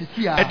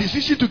 A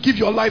decision to give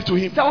your life to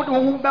Him.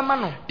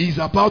 He's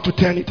about to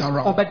turn it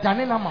around.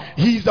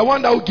 He's the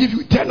one that will give you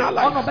eternal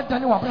life.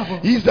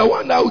 He's the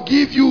one that will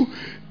give you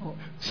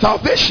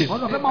salvation.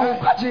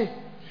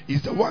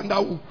 He's the one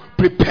that will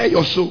prepare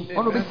your soul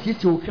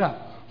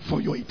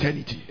for your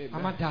eternity.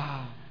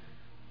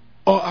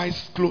 All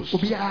eyes closed.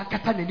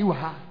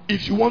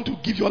 If you want to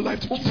give your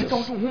life to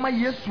Jesus,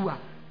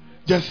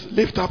 just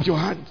lift up your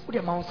hand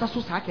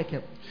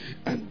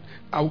and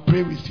I will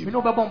pray with you.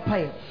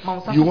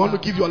 You want to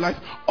give your life?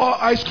 All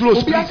eyes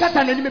closed, please.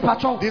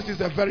 This is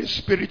a very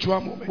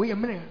spiritual moment.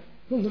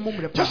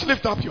 Just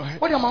lift up your hand.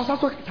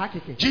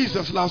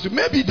 Jesus loves you.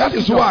 Maybe that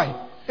is why.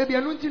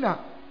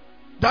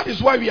 That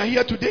is why we are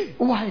here today.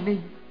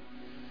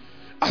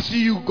 I see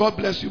you. God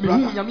bless you,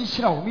 brother.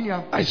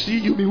 I see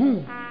you.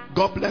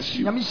 God bless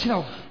you.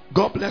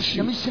 God bless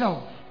you.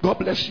 God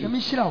bless you.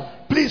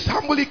 Please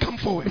humbly come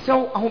forward.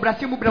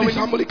 Please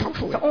humbly come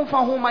forward.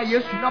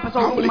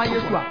 Humbly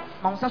come forward.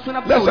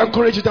 Let's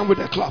encourage them with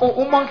a clap.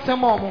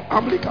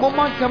 Humbly come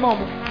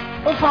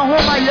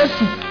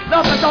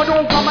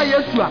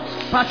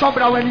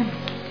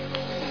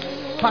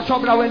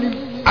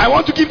I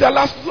want to give the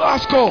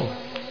last call.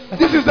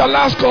 This is the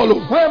last call.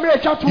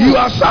 You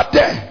are sat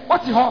there.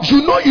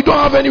 You know you don't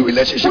have any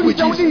relationship with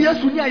Jesus.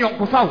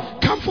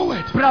 Come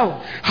forward.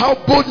 How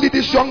boldly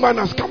this young man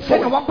has come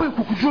forward.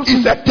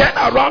 It's a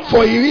turnaround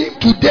for him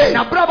today.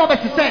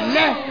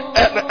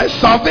 A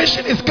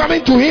salvation is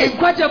coming to him.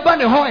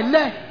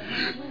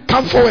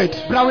 Come forward.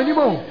 Come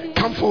forward.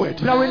 Come forward.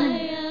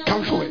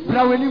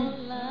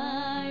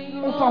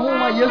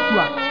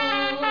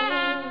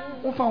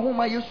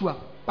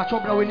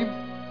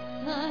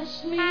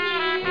 Touch me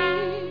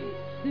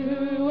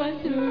through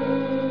and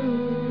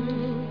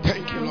through.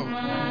 Thank you, Lord.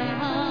 My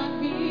heart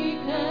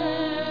becomes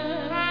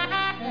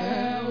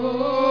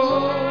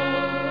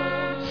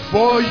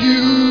for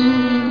you.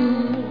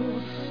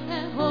 A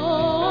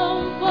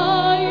home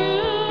for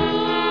you.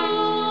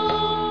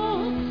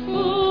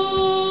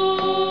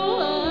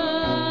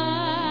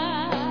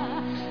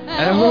 A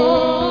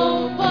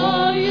home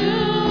for you.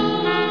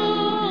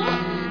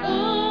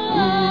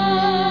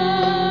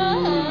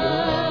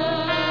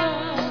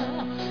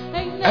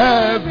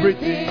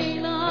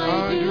 Everything I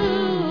do.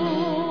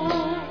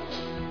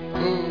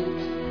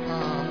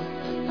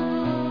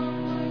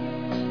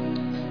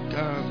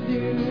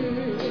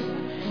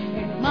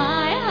 And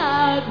my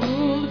heart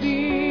will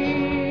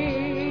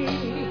be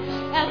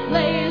a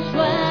place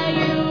where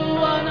you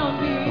wanna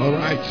be. All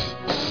right.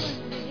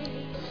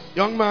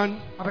 Young man,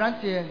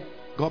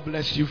 God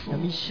bless you for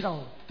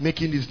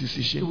making this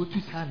decision.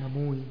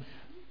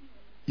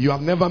 You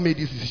have never made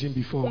this decision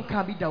before.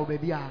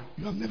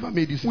 You have never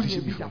made this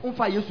decision before.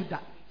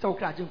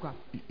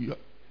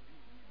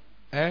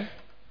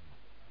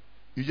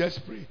 You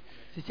just pray.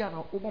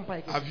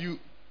 Have you?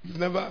 You've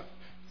never?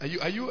 Are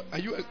you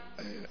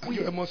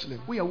a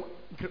Muslim? Yes,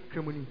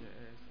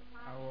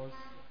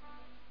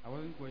 I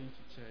wasn't going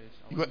to church.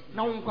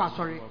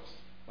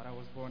 But I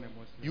was born a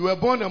Muslim. You were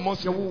born a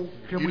Muslim.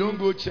 You don't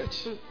go to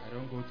church. I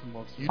don't go to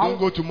mosque. You don't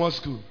go to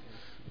mosque.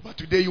 But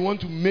today you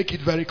want to make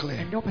it very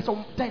clear.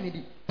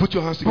 Put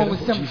your hands together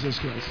for Jesus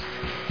Christ.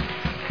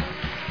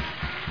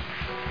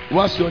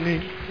 What's your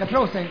name?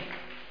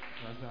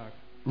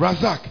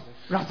 Razak.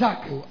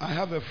 Razak. Oh, I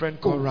have a friend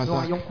called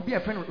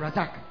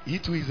Razak. He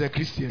too is a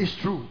Christian. It's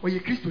true.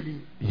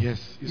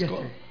 Yes, it's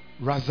called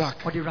Razak.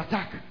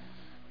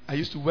 I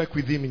used to work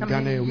with him in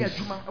Ghana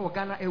Airways.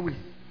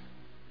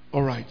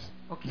 All right.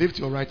 Okay. Lift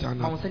your right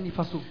hand up.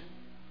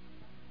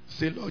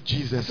 Say, Lord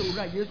Jesus,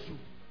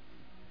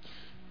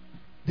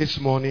 this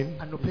morning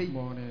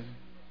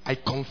I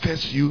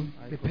confess you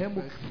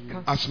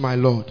as my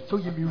Lord.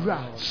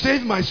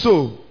 Save my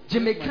soul.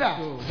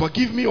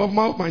 Forgive me of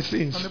all my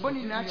sins.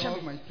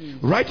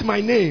 Write my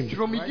name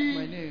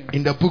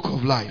in the book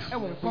of life.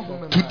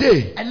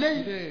 Today,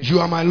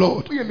 you are my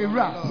Lord,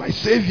 my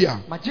Savior,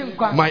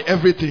 my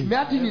everything.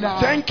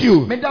 Thank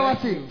you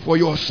for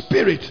your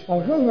spirit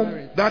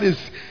that is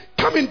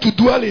coming to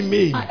dwell in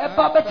me.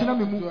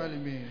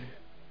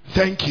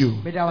 Thank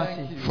you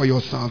for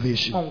your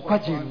salvation.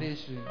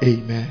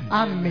 Amen.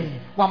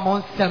 Amen. One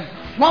more step.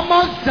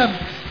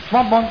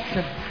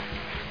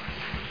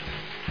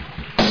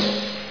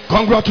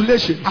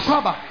 Congratulations.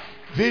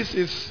 This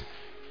is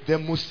the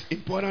most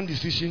important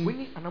decision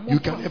you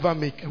can ever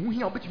make.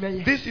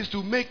 This is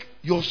to make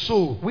your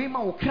soul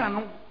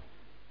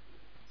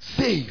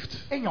saved,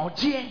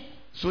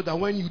 so that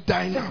when you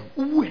die now,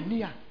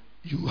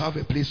 you have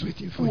a place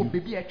waiting for you.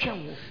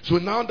 So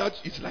now that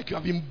it's like you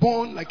have been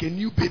born like a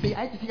new baby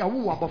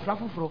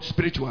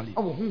spiritually.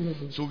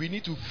 So we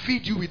need to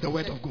feed you with the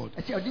word of God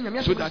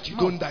so that you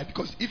don't die.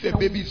 Because if a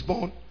baby is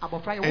born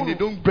and they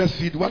don't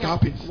breastfeed, what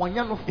happens?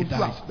 It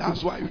dies.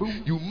 That's why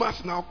you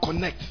must now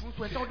connect.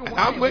 And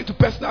I'm going to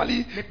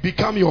personally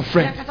become your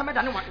friend.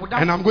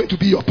 And I'm going to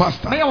be your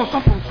pastor.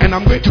 And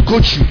I'm going to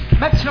coach you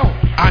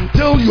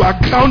until you are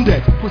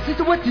grounded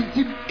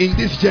in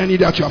this journey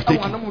that you have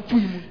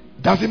taken.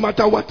 Doesn't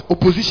matter what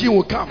opposition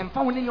will come,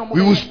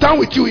 we will stand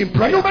with you in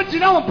prayer, and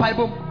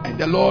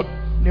the Lord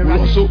will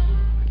also.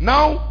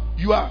 Now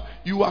you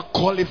are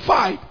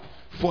qualified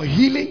for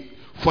healing,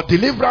 for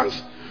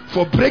deliverance,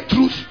 for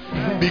breakthroughs,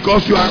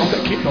 because you are of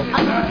the kingdom.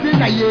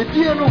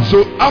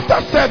 So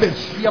after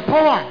service,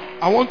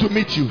 I want to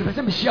meet you.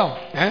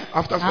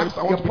 After service,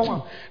 I want to meet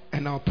you,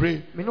 and I'll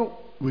pray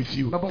with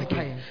you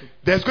again.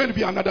 There's going to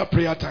be another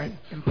prayer time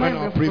when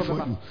I'll pray for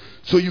you,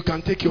 so you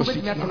can take your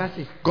seat now.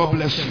 God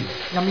bless you.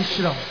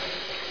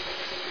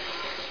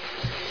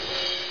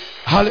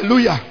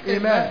 Hallelujah.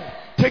 Amen.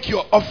 Take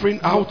your offering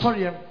out.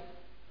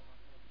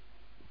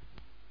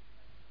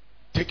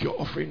 Take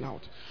your offering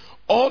out.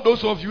 All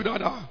those of you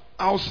that are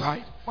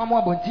outside,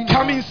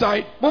 come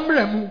inside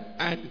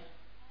and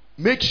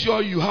make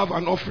sure you have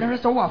an offering.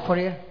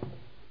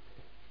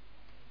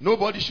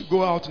 Nobody should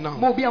go out now.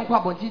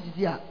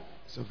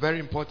 It's a very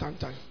important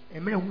time.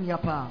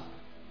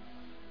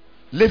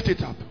 Lift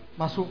it up.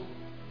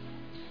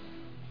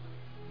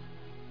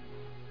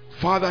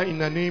 Father, in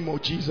the name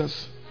of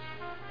Jesus,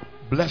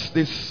 bless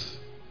this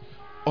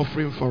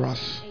offering for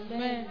us.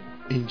 Amen.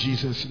 In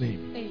Jesus'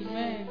 name.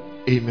 Amen.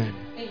 Amen.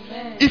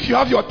 Amen. If you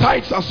have your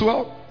tithes as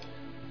well,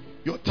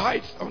 your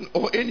tithes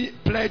or any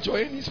pledge or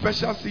any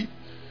special seed,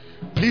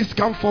 please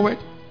come forward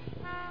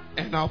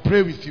and I'll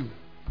pray with you.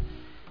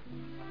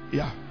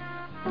 Yeah.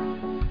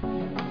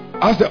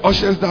 As the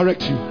ushers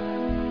direct you.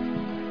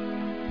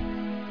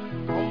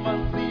 Come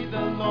and see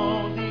the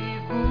Lord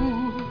is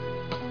good.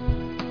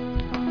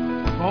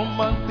 Come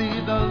and see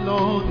the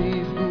Lord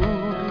is good.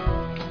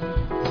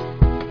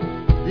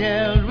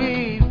 There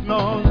is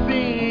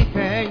nothing he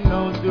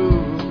cannot do.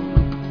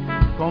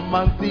 Come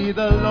and see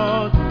the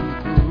Lord is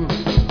good.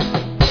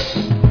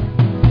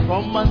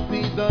 Come and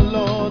see the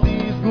Lord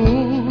is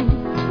good.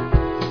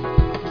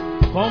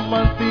 Come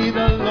and see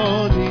the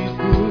Lord is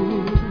good.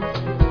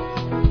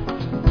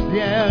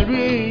 There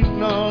is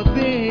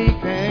nothing he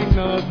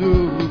cannot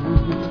do.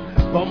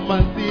 Come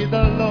and see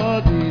the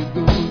Lord is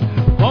good.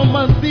 Come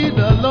and see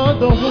the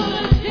Lord, oh.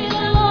 Come and see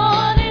the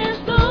Lord is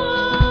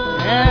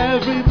good.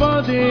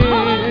 Everybody.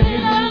 Come and see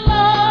the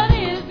Lord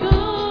is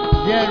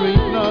good. There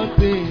is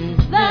nothing.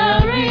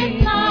 There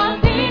is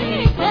nothing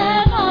he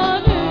cannot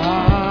do.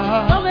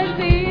 Come and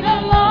see the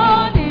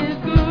Lord is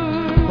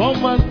good.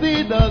 Come and see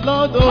the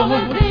Lord, oh. Come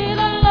and see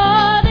the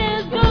Lord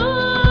is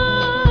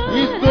good.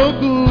 He's so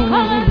good.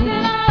 Come and see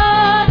the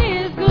Lord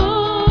is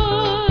good.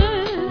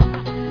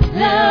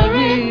 There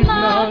is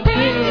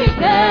nothing he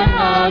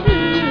cannot do.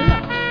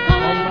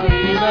 Come and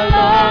see the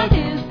Lord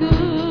is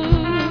good.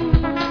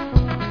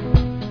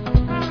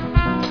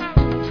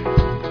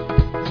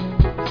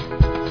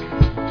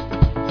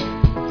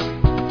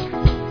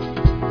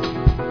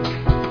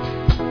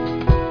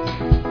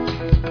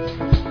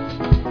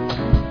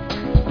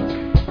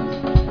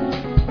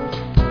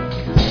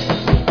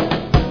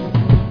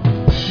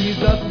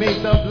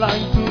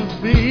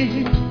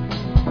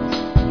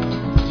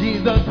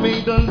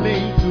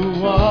 dwindling to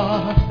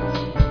war.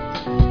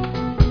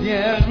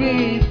 There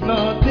is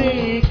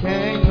nothing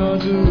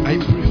cannot do. I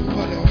pray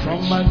over the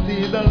offering. Come and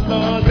see the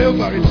Lord. Pray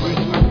over it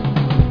right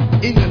now.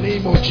 In the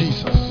name of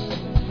Jesus.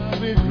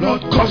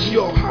 Lord, cause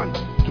your hand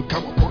to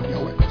come upon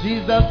your work.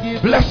 Jesus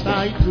gives bless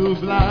sight to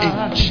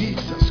blind. In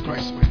Jesus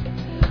Christ,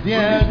 man.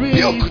 There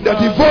is the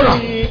devourer.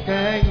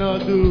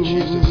 Cannot do.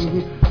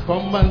 Jesus.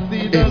 Come and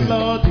see the Amen.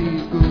 Lord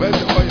is good.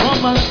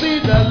 Come and see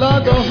the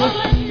Lord. Come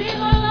and see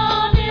the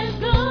Lord is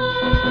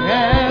good.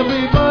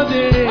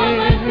 Everybody. Come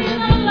and see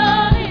the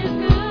Lord is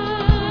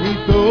good.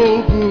 He's so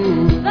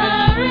good.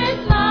 There is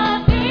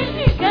nothing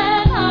he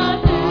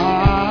cannot do.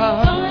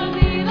 Come and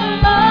see the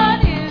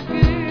Lord is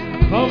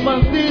good. Come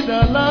and see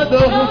the Lord.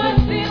 Come and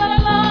see the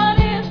Lord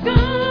is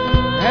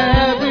good.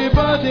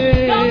 Everybody.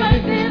 Come and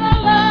see the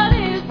Lord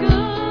is good.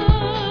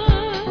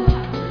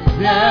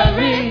 There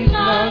is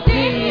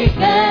nothing he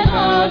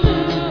cannot do.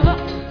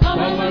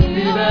 Come and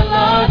see the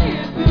Lord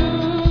is good.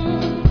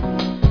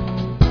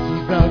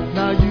 Jesus,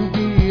 now you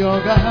be your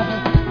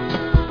God.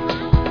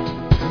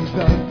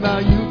 Jesus, now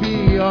you be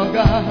your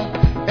God.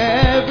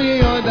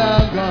 Every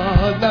other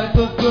God, that's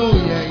so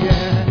yeah,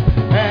 yeah.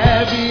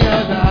 Every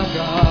other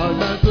God,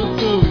 that's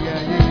so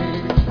yeah, yeah.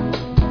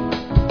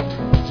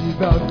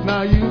 Jesus,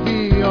 now you be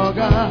your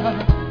God.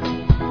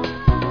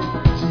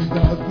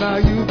 Jesus, now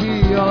you be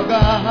your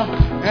God.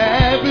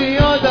 Every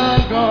other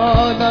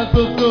God, that's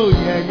so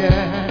yeah,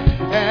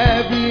 yeah.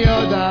 Every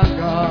other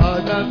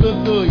God, that's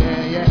so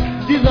yeah, yeah.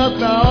 Jesus,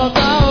 now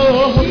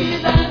God.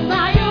 Jesus,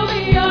 now you be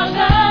your God.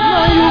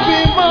 Now you be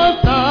my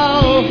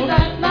God.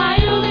 Jesus, now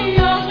you be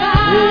your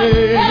God.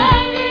 Yeah.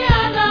 Any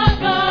other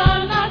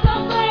God, not so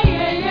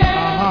yeah,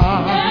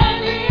 yeah.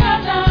 Any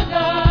other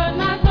God,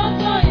 not so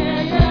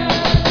yeah,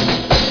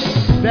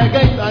 yeah. They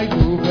get like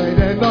over,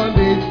 they don't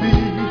they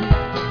see.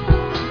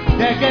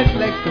 They get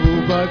like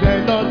over, they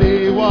don't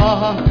they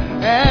walk.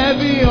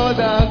 Every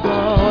other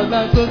God,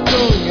 not so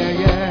yeah,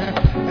 yeah.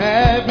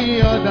 Every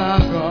other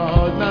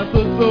God, not so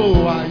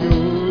are you.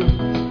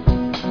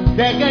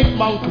 They get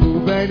mouth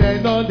over, they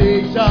don't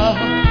they shout.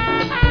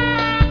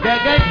 They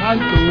get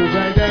hands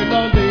over, they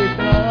don't they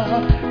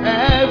shout.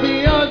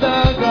 Every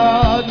other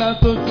God,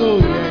 not so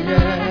yeah,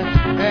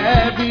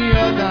 yeah. Every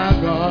other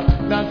God,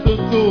 not so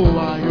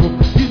are you.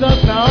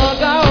 Jesus now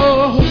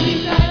God,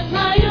 Jesus,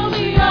 now you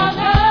be your God.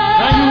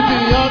 now you be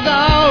your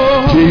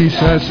God.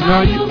 Jesus,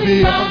 now you be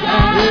your God.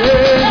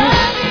 Yeah.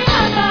 Every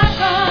other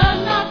God,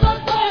 not so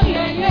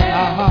yeah,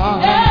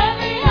 yeah.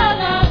 Every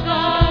other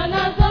God,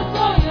 not so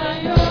yeah,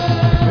 yeah.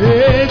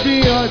 Every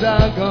other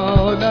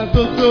God, not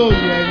so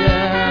yeah,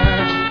 yeah.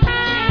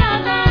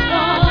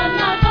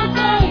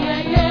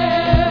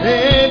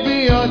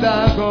 Every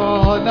other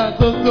God, not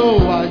so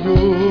are you.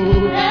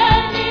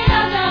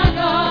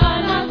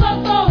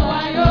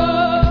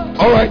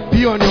 All right,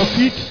 be on your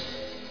feet.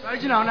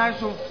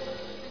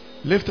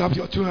 Lift up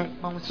your two hands.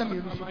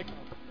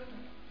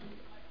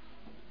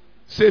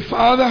 Say,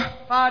 Father.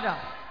 Father.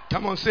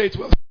 Come on, say it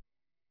well.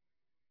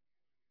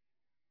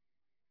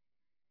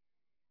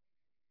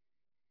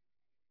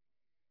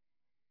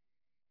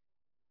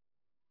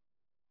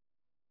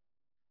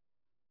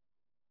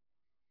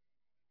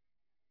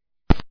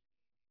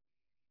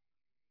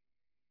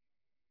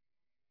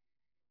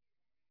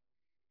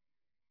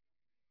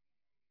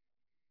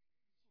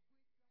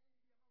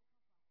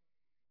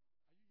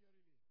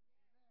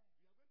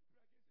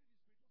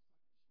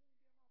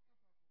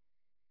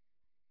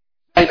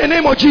 In the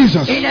name of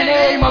Jesus. In the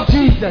name of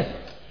Jesus.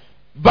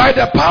 By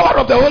the power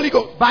of the Holy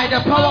Ghost. By the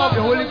power of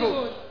the Holy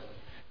Ghost.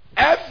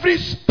 Every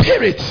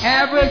spirit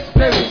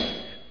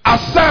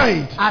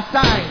assigned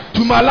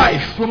to my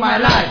life,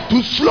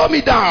 to slow me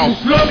down,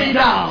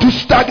 to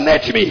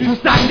stagnate me,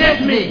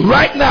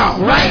 right now.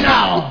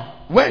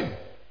 When?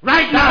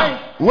 Right now.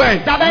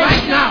 When? Right now. When?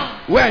 Right now.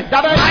 When?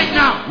 Right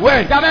now.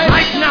 When?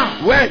 Right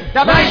now. When?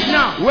 Right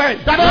now.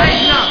 When? Right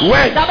now.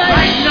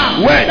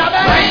 When?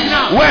 Right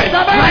now. When?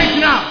 Right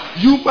now.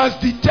 You must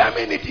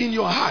determine it in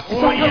your heart.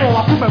 Oh, yes.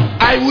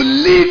 I will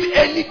leave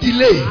any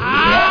delay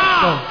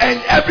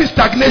and every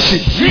stagnation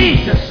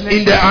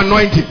in the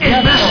anointing.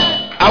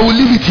 Amen. I will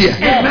leave it here.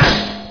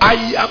 Amen. I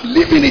am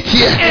leaving it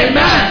here.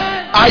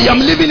 Amen. I am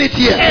leaving it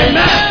here.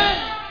 Amen.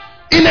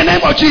 In the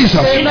name of Jesus.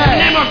 In the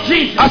name of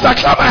Jesus. As I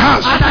clap my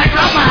hands.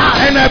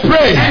 And I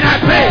pray.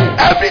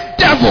 Every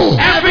devil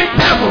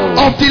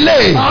of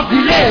delay.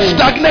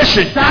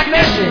 Stagnation.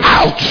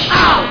 Out.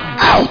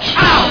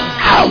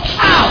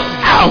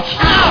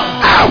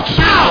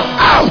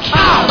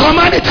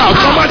 Command it out.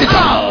 Command it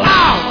out.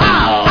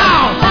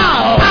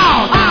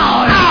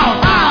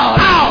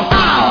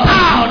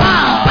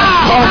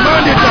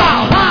 Command it out.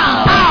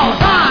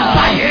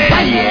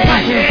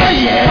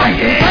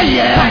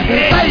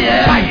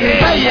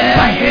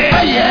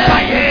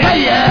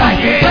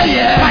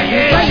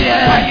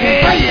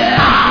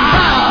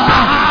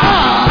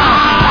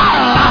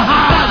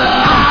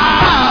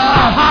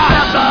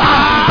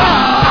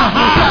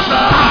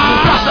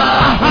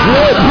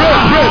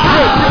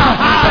 Pray.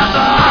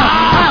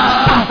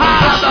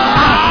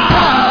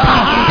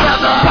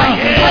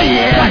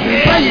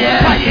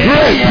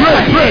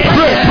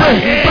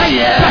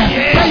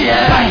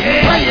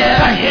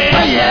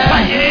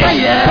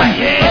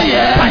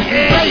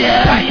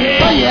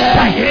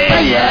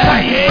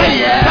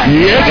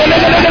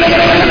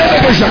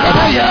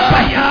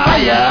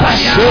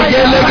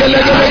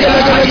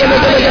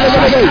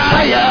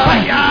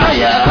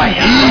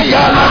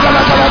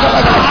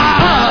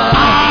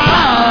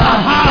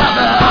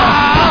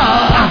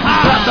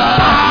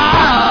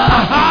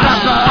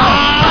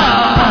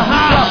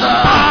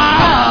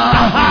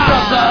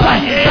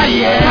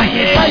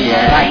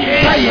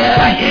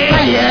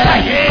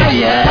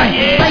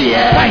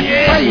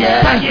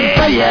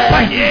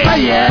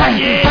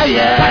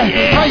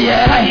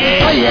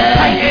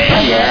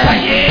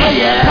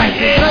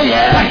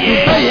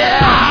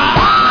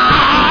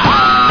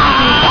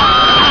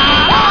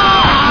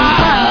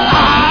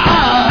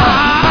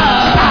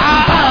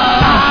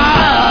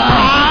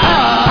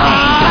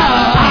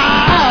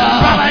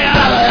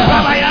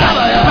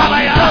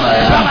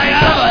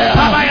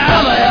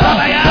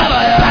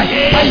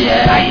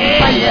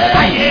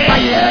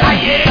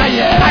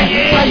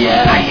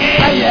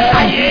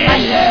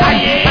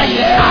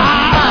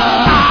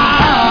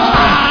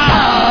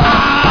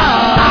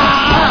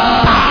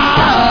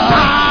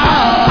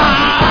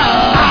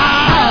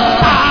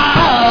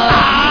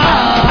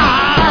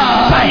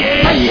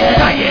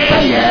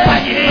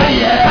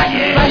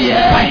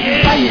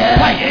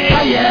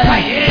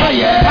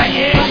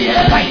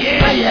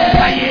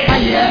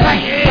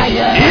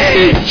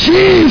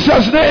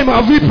 Jesus' name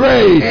have we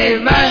prayed.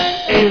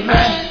 Amen.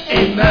 Amen.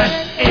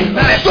 Amen.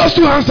 Amen. Lift those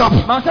two hands up.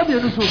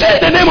 Say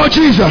the name of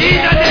Jesus.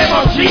 In the name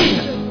of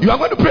Jesus. You are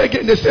going to pray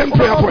again the same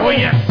prayer point. Oh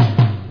yes.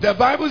 The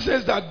Bible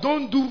says that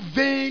don't do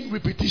vain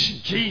repetition.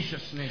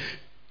 Jesus' name.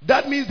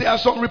 That means there are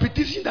some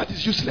repetition that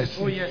is useless.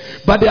 Oh yes.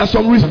 But there are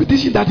some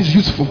repetition that is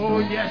useful. Oh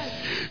yes.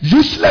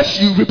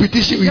 Useless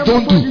repetition we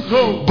don't do.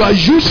 But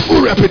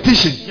useful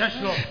repetition. Yes,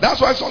 Lord.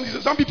 That's why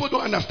some people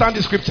don't understand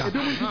the scripture.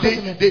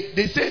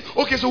 They say,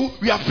 okay, so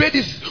we have prayed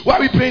this. Why are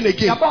we praying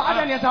again?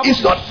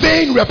 It's not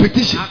vain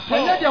repetition.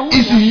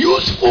 It's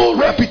useful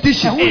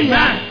repetition.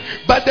 Amen.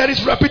 But there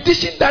is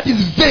repetition that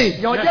is vain.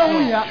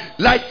 Yes,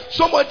 like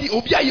somebody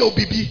Obia your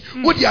baby.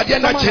 What you are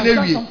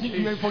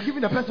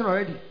forgiving the person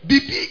already.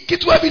 Bibi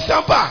kitwa bi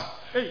sampa.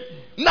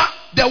 Now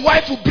the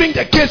wife will bring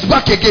the case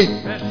back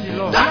again.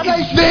 That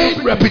is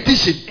vain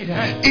repetition.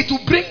 It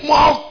will bring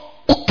more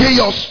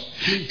chaos.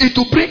 It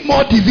will bring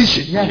more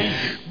division.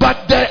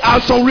 But there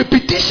are some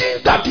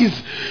repetitions that is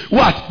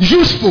what?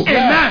 Useful.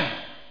 Amen.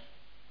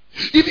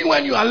 Even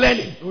when you are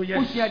learning, you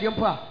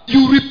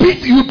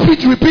repeat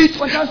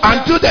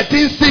until the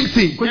thing sinks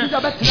in.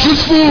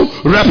 Useful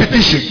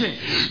repetition.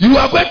 You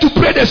are going to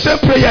pray the same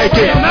prayer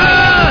again.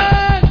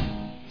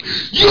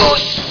 You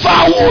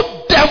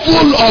foul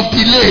devil of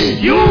delay.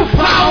 You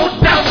foul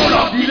devil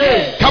of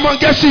delay. Come on,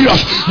 get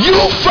serious. You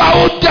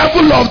foul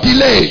devil of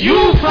delay.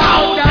 You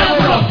foul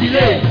devil of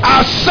delay.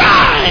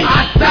 Assign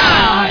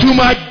to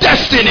my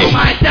destiny.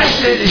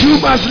 You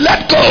must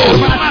let go.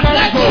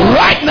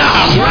 Right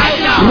now. Right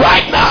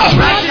now.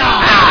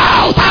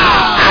 Out.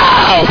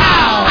 Out.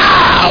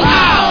 Out.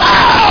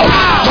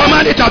 Out.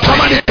 Command it out.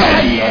 Command it out.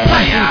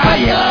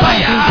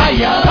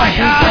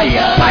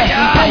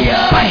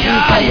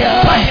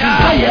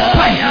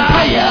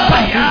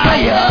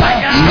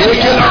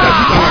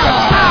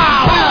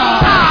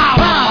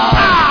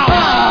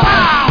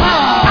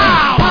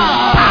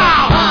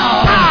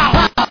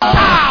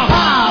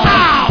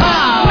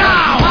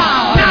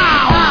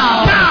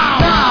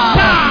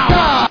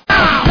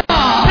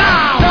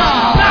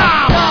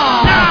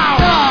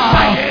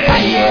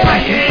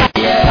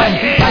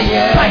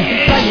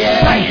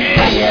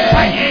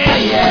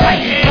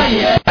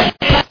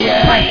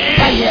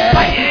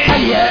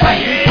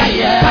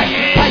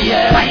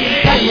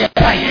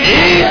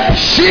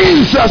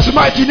 Jesus'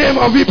 mighty name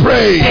have we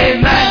prayed.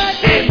 Amen.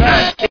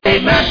 Amen.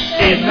 Amen.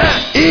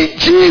 Amen. In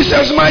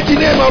Jesus' mighty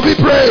name have we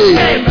prayed.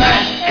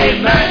 Amen.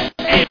 Amen.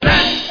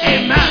 Amen.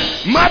 Amen.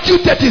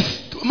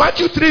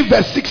 Matthew 3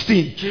 verse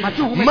 16.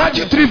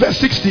 Matthew 3 verse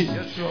 16.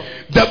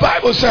 The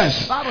Bible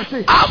says,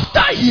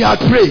 after he had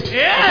prayed,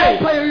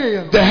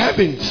 the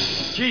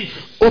heavens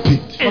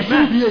opened.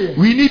 Amen.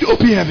 We need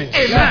open heavens.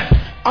 Amen.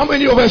 How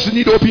many of us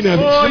need open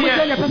heavens? Oh,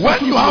 yes.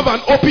 When you have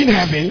an open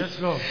heaven, yes,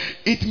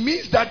 it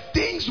means that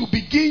things will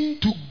begin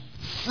to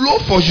flow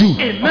for you.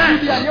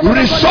 Amen.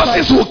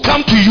 Resources will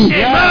come to you.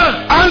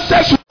 Amen.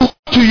 Answers will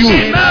come to you.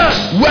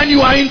 Amen. When you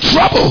are in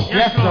trouble,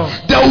 yes,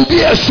 there will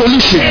be a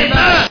solution.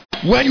 Amen.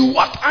 When you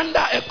walk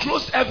under a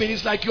closed heaven,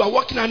 it's like you are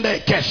walking under a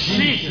curse.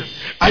 Jesus.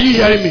 Are you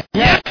hearing me?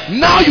 Yes.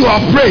 Now you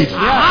have prayed.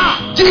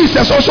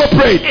 Jesus also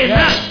prayed.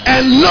 Amen.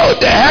 And lo,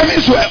 the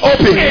heavens were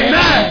open.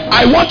 Amen.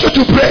 I want you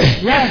to pray.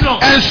 Yes,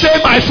 Lord. And say,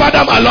 my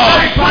Father, my Lord.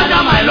 My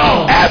Father, my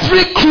Lord.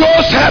 Every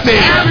closed heaven.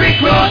 Every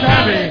closed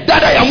heaven.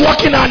 That I am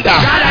walking under.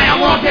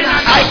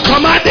 I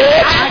command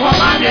it.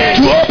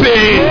 To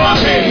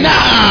open.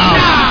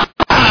 Now.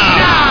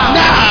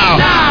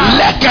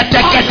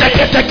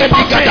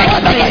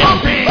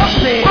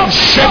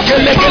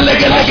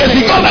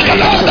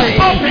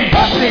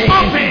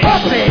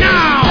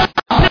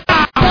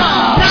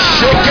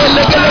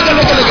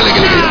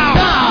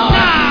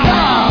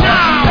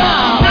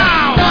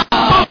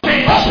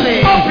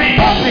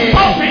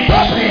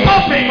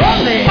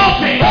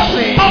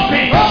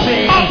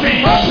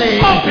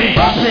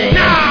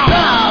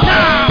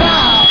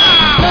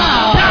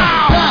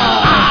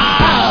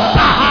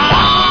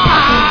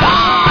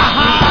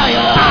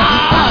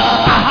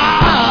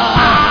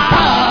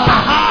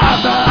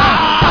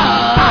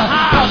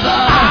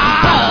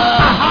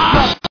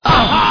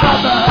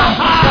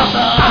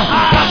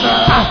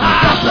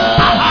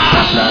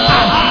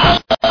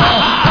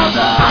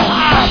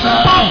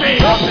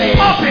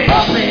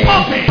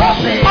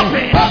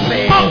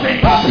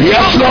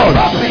 Yes, Lord.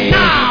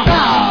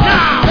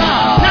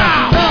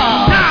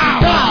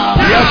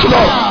 Yes,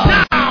 Lord.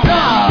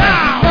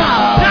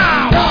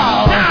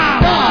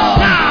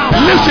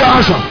 Lift your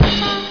hands up.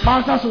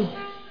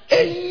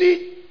 Any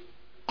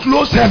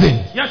close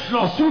heaven, yes,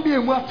 Lord,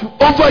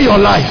 over your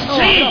life,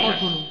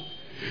 Jesus,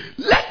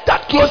 let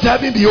that close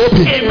heaven be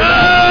open.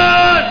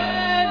 Amen.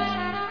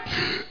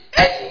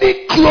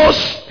 Any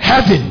close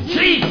heaven,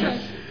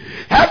 Jesus,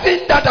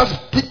 heaven that has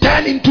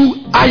turned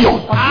into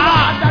iron,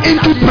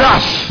 into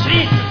brass,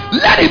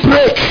 let it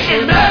break.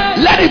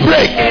 Amen. Let it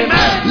break.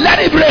 Amen. Let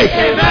it break.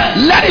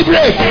 Amen. Let it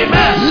break.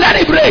 Amen. Let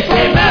it break.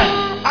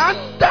 Amen.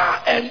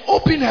 Under an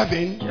open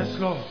heaven, Yes,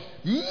 Lord,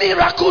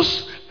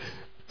 miracles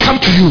come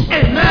to you.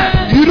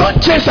 Amen. You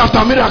don't chase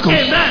after miracles.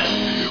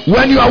 Amen.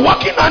 When you are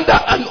walking under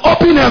an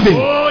open heaven,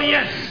 Oh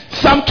yes,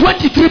 Psalm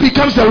 23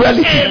 becomes a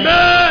reality.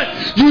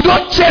 Amen. You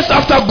don't chase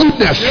after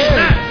goodness.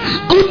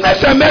 Amen.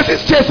 Goodness and mercy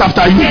chase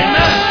after you.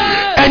 Amen.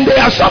 And there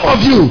are some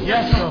of you.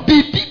 Yes, Lord.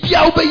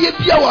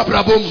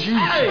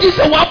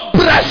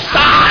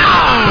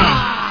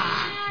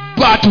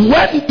 But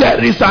when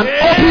there is an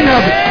open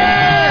heaven,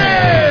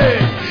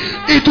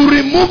 it will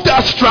remove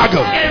that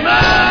struggle.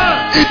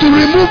 Amen. It will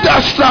remove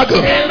that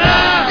struggle.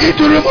 Amen. It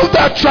will remove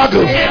that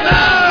struggle. Amen.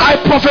 I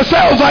prophesy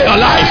over your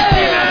life.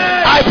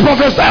 Amen. I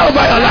prophesy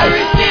over your life.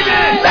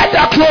 Let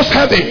that close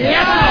heaven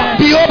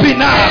be open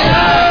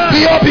now.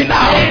 Be open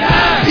now.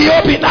 Be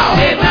open now.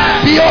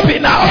 Be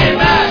open now.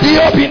 Be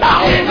open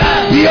now.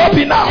 Be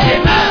open now.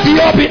 Be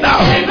open now.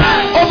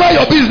 Over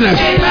your business.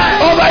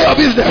 Over your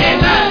business.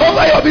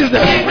 Over your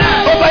business.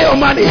 Over your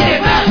money.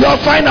 Your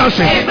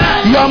finances.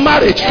 Your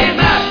marriage.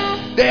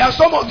 There are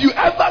some of you,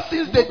 ever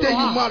since the day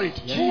you married,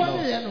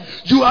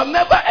 you have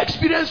never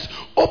experienced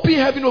open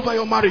heaven over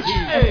your marriage.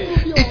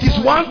 It is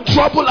one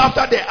trouble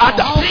after the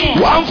other,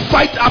 one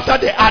fight after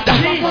the other.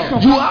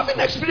 You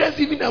haven't experienced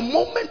even a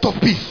moment of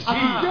peace.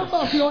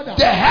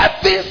 The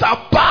heavens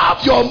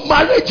above your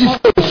marriage is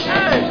closed.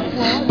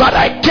 But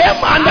I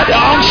came under the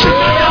unction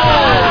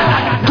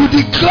to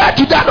declare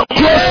to that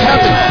closed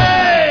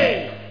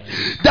heaven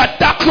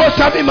that closed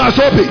heaven must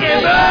open.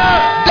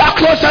 That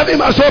closed heaven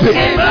must open.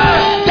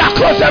 That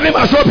closed heaven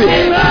must open.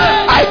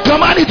 I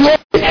command it to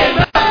open.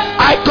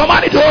 I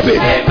command it to open.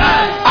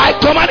 I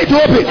command it to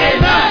open.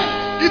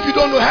 If you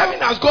don't know,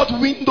 heaven has got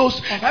windows,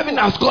 heaven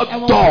has got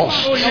doors,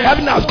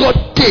 heaven has got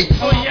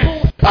gates.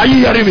 Are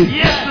you hearing me?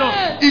 Yes,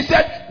 Lord. He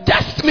said,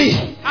 test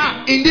me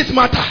in this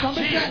matter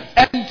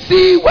and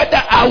see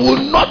whether I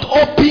will not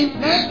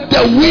open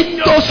the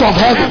windows of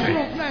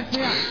heaven.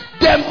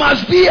 There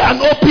must be an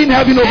open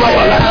heaven over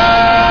your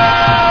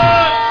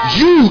life.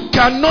 You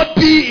cannot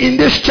be in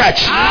this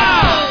church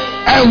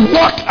and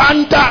walk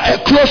under a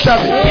closed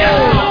heaven.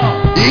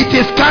 It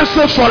is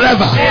cancelled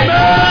forever.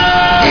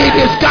 It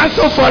is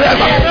cancelled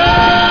forever.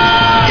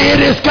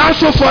 It is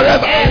cancelled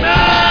forever.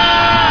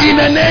 In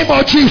the name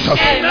of Jesus.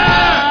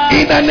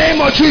 In the name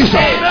of Jesus.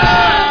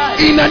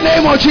 In the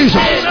name of Jesus.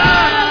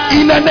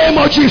 In the name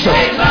of Jesus.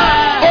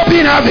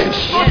 Open heavens.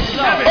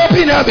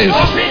 Open heavens.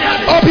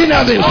 Open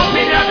heavens.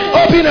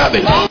 Open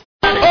heavens.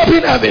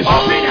 Open heavens.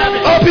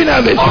 Open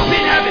heavens.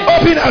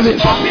 Open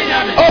heavens.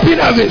 Open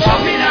heavens.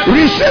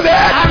 Receive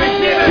it.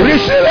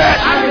 Receive it.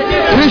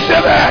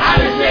 Receive it.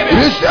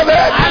 Receive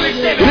it.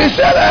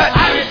 Receive it.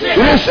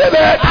 Receive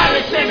it.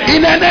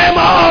 In the name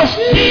of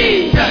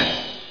Jesus.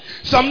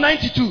 Psalm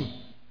 92.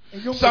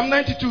 Psalm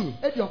 92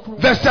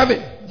 verse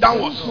 7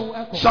 downwards.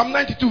 Psalm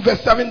 92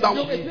 verse 7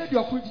 downwards.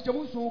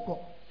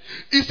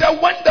 He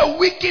said, when the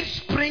wicked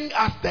spring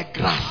as the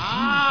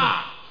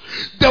grass,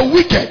 the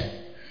wicked,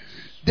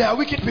 they are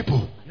wicked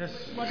people. Yes.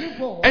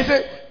 And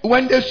say,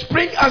 when they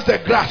spring as the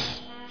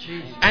grass,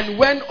 and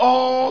when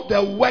all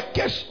the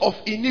workers of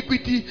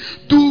iniquity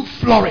do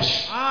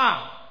flourish,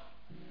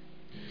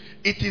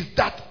 it is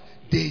that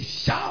they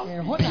shall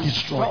be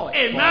destroyed.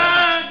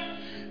 Amen.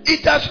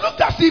 It has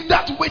looked as if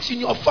that which in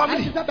your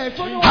family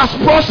has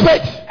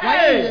prospered.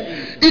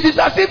 It is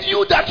as if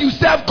you that you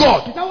serve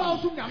God,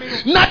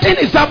 nothing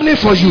is happening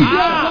for you.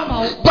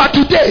 But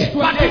today,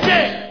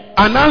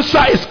 an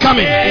answer is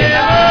coming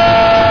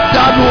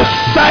that will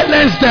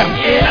silence them.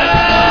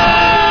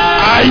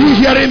 Are you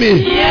hearing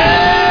me?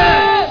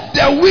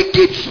 The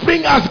wicked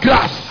spring as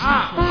grass.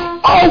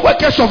 All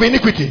workers of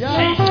iniquity.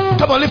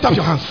 Come on, lift up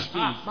your hands.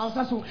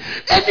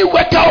 Any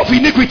worker of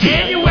iniquity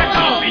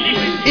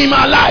in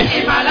my life,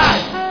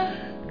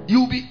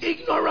 you'll be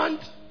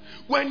ignorant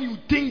when you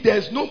think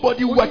there's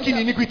nobody working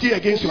iniquity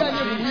against your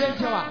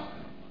life.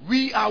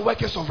 We are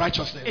workers of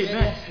righteousness.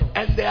 Amen.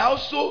 And they are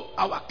also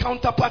our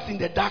counterparts in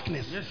the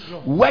darkness. Yes,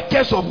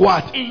 workers of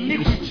what?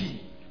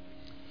 Iniquity.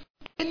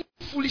 Any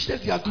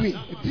foolishness they are doing,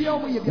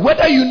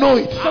 whether you know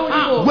it,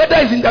 whether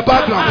it's in the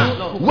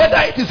background, whether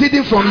it is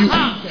hidden from you,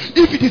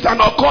 if it is an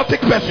occultic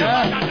person,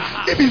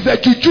 if it's a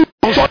juju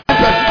consulting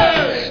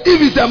person,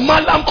 if it's a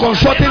malam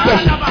consulting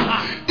person,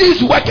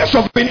 these workers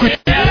of iniquity,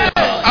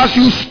 as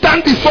you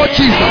stand before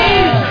Jesus,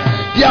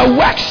 their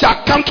work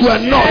shall come to a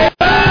naught.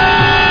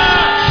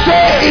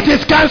 Say it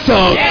is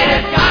cancelled.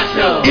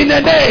 In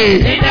the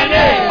name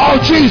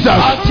of Jesus.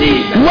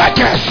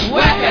 Workers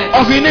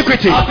of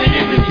iniquity.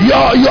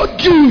 Your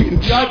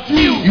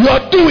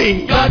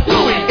doing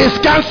is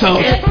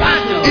cancelled.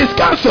 Is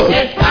cancelled.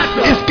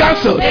 Is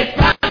cancelled.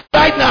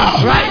 Right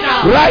now.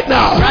 Right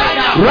now.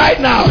 Right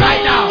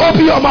now.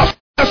 Open your mouth.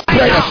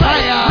 Prayers.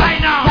 Right now.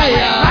 Right now.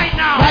 Right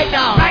now. Right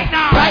now. Right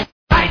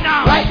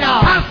now. Right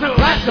now. Cancel.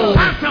 Cancel.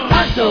 Cancel.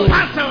 Cancel.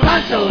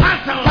 Cancel.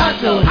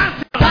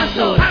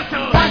 Cancel.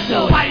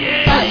 Cancel.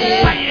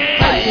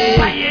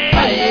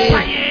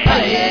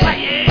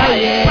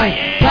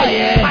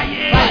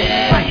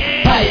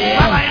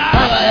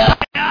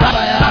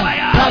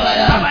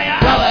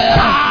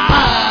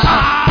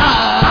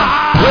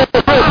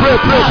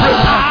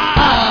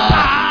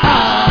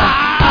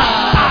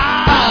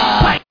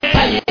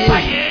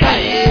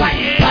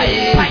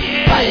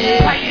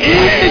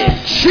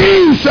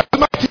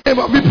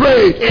 We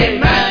pray.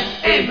 Amen.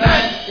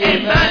 Amen.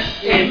 Amen.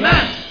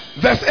 Amen.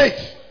 Verse 8.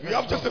 We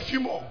have just a few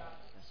more.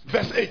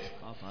 Verse 8.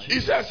 He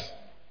says,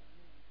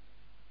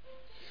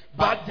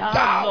 but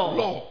thou,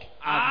 Lord,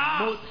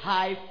 art most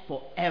high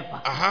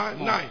forever.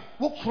 9.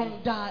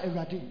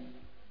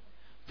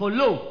 For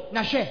lo,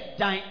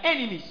 thine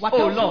enemies,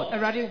 O Lord,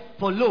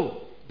 for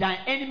lo, thine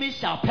enemies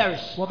shall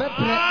perish.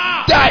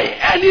 Thy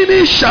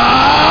enemies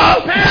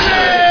shall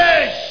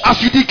perish.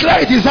 As you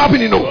declare, it is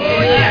happening. No.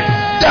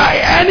 Yes. Thy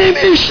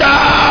enemies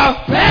shall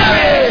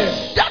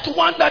perish. That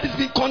one that has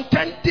been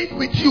contending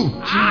with you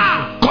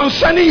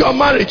concerning your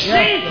marriage,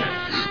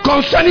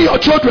 concerning your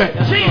children,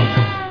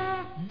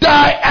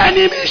 thy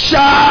enemies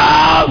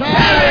shall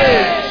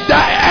perish.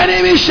 Thy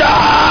enemies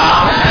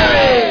shall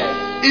perish.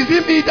 Is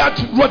it me that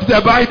wrote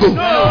the Bible?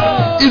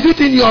 No. Is it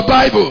in your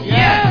Bible?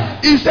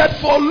 Yes. He said,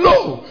 for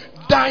lo,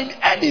 thine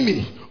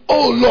enemy,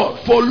 O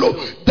Lord, for lo,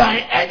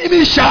 thine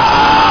enemy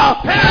shall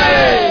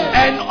perish,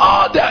 and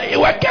all the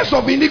workers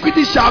of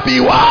iniquity shall be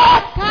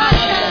what?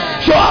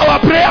 Perish. So our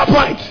prayer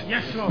point,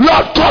 yes,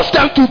 Lord, cause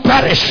them to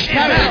perish.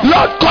 Amen.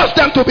 Lord, cause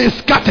them to be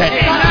scattered.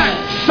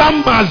 Amen.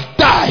 Some must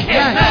die.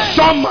 Amen.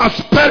 Some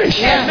must perish.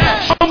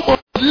 Amen. Some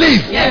must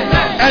live.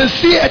 Amen. And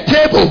see a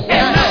table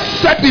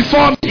set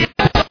before me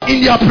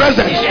in your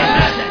presence.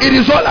 It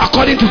is all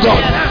according to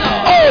God.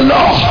 Oh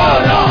Lord,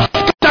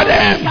 scatter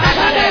them.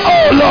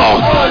 Oh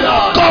Lord,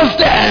 cause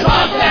them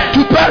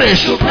to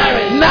perish.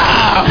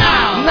 Now.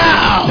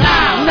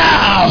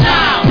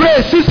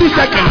 Pray 60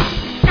 seconds.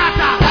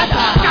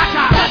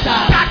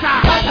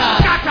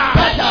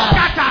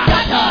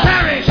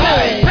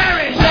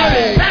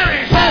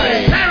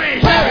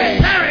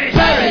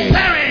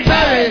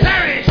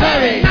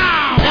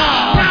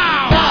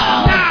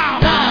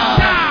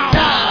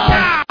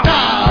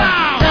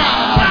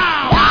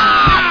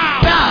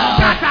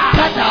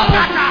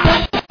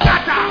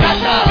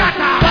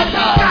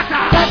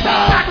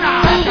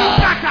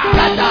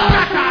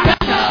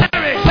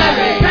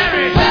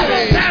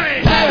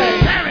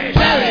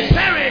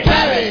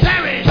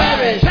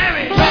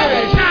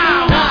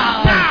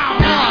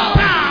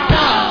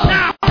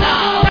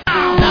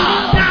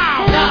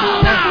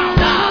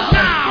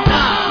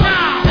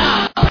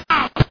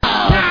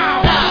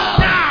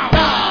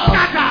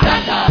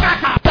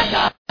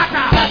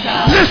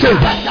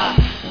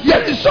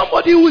 There is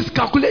somebody who is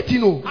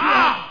calculating over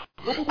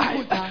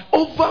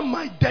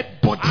my dead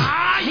body.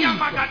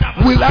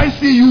 Will I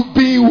see you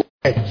being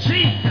wed?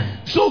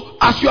 So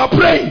as you are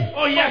praying,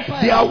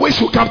 their wish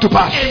will come to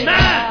pass.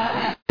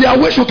 Amen. Their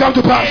wish will come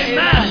to pass.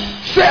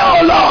 Amen. Say,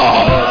 oh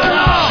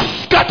Lord,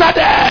 scatter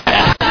them.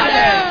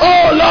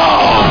 Oh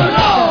Lord,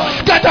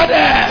 scatter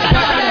them.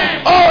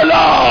 Oh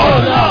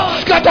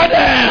Lord, scatter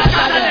them.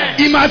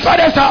 In my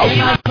father's house, in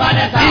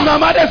my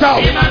mother's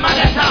house.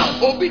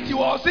 Obiti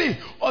was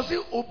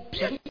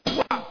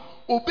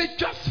Obi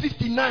just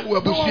 59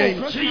 were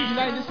bushing.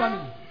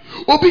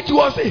 Obiti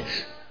was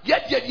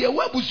yet you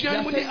were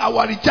bushing with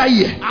our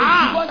retire.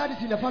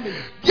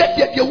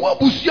 Yet you were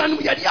bushing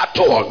yet at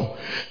all.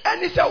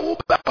 And it's a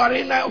whoop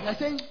now.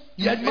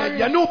 You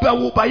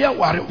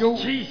know,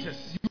 Jesus,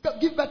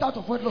 give better out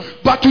of wedlock.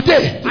 But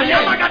today,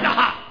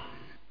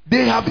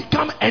 they have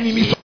become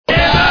enemies.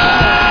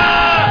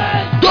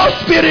 Those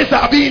spirits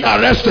are being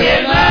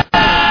arrested.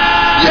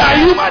 Their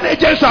human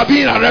agents are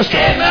being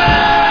arrested.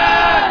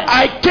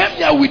 I came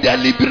here with a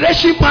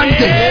liberation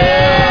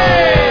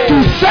mandate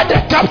to set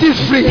the captives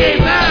free.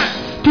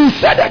 To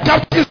set the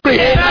captives free.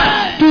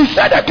 To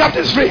set the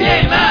captives free.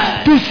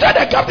 To set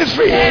the captives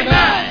free.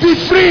 Be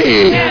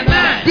free.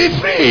 Be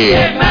free.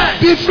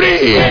 Be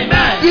free.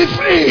 Be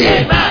free.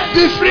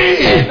 Be free.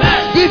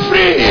 Be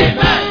free.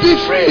 Be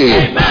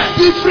free.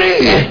 Be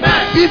free.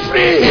 Be free. Be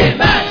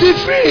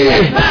free.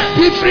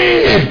 Be free.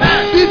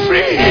 Be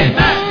free.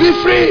 Be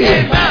free.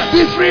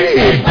 Be free.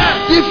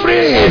 Be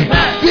free.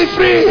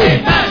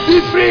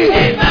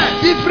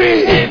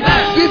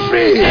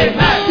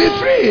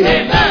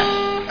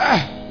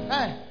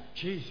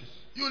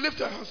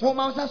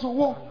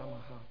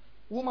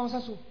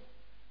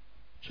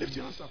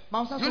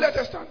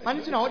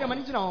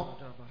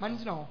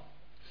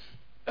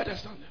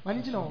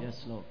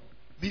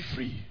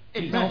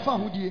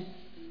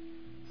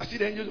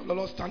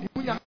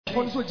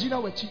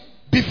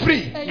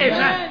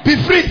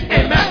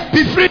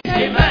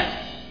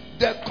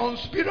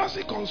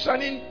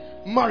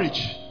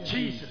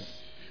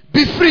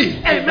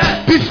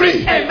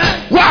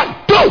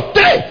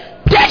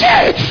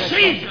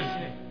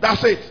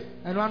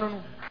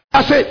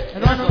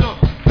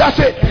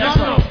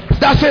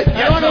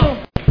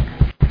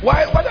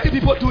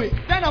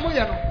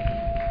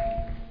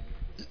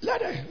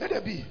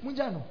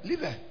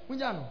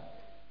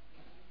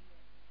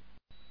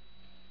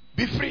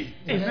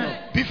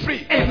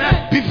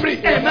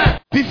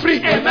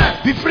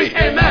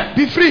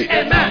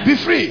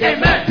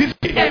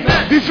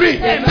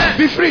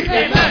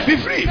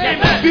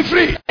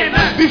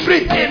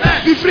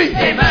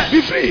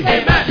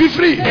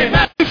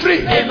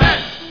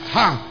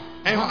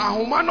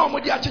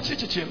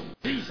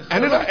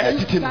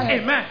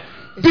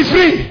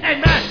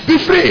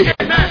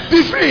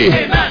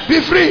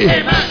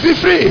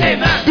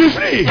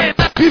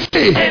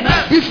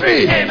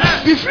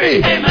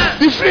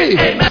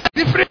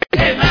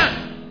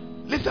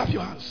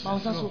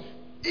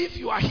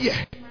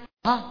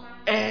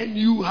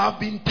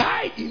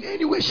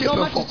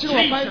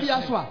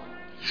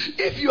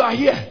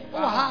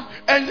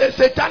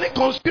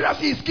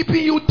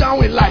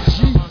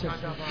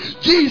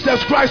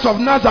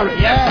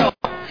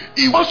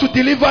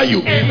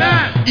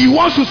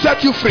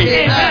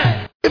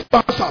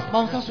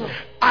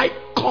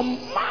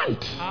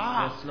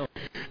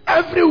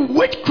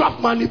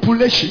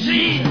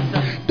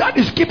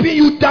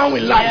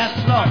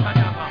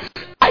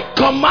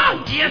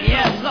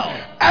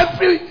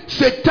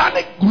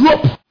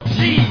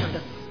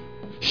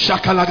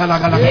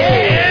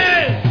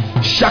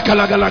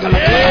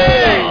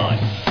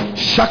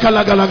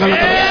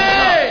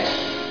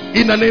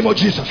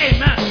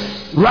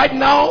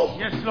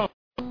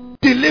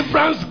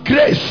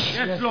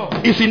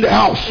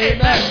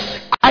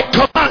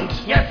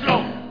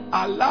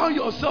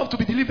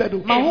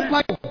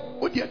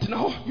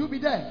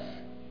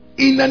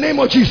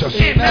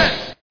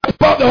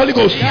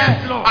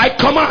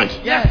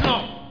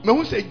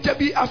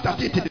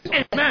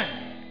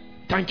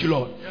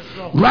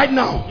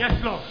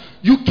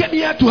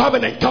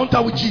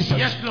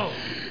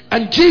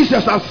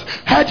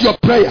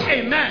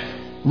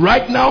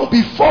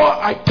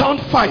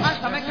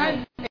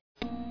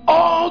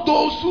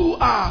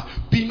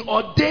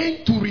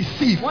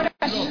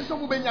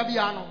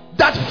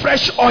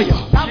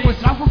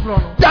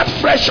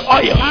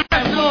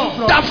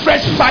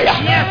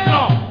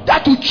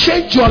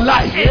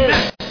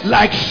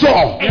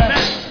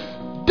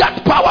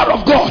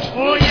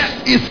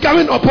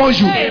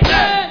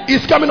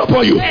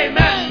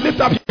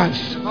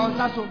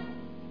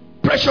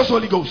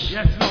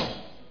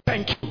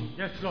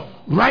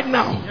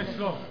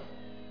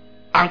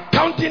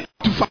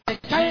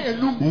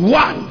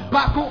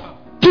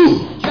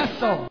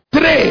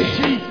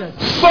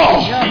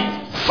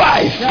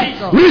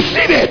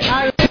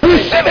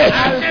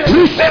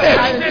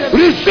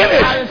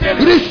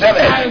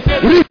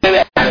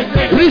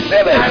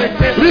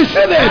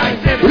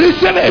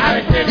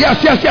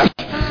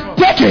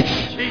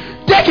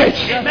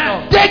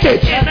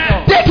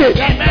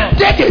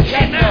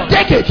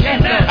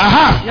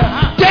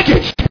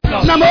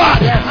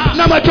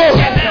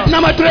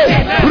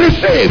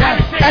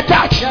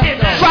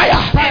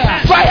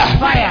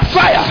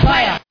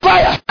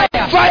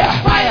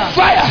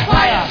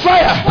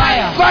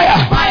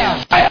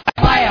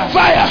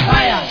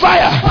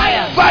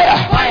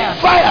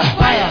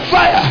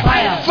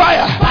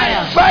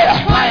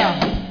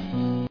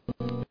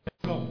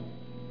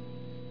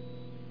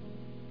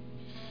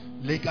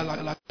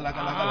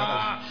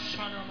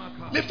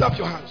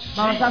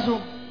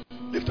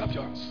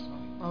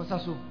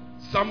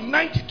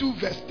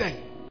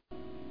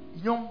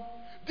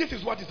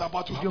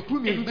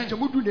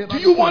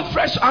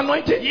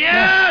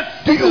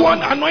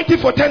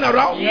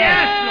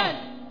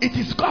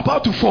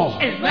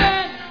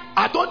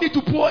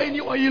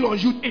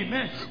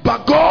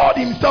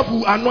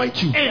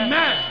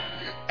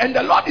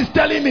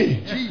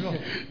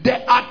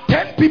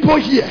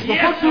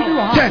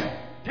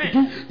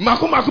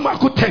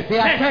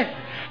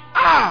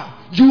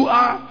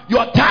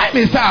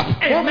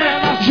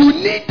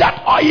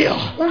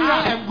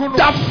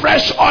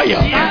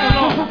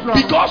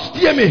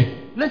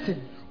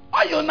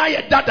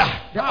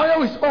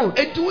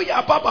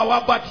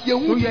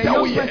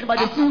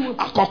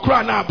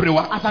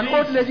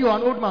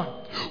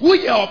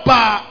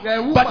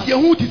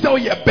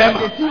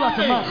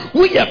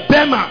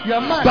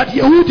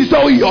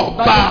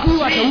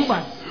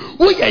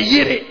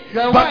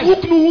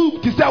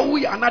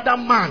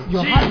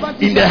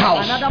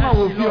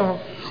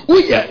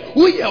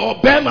 we are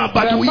Obama,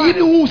 but we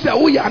who say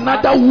we are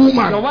another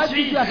woman.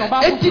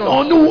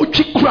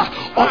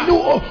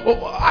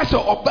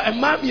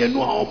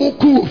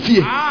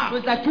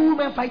 It's like 2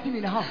 women fighting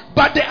in the house.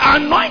 But the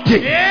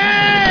anointing,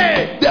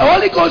 the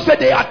Holy Ghost said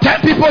there are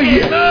 10 people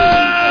here.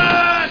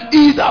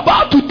 He's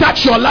about to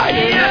touch your life.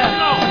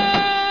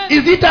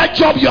 Is it that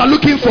job you are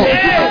looking for?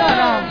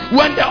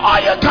 When the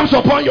oil comes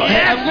upon your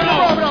head,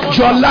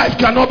 your life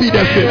cannot be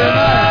the same.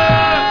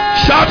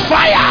 Shout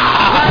fire!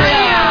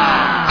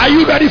 Are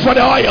you ready for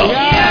the oil?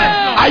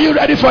 Are you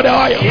ready for the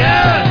oil?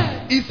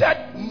 He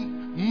said,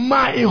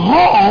 my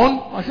horn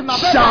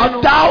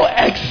shall thou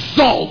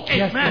exalt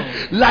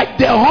like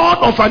the horn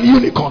of an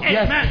unicorn.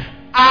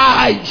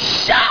 I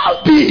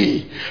shall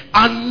be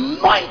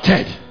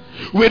anointed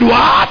with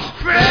what?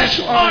 Fresh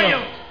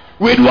oil.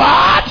 With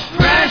what?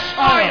 Fresh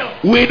oil.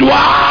 With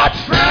what?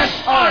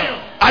 Fresh oil.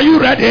 Are you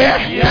ready?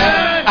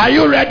 Yes. Are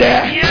you ready?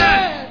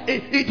 Yes.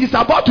 It is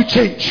about to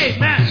change.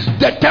 Amen.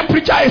 The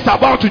temperature is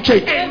about to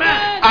change.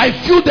 Amen. I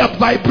feel the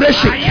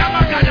vibration.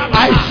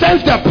 I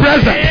sense the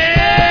presence.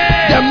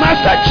 The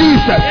Master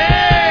Jesus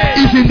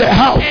is in the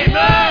house.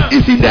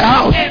 Is in the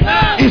house.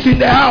 Is in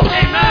the house.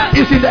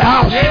 Is in the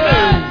house.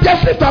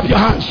 Just lift up your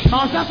hands.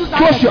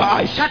 Close your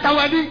eyes.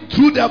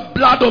 Through the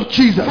blood of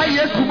Jesus.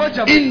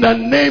 In the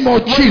name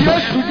of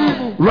Jesus.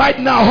 Right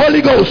now,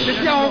 Holy Ghost,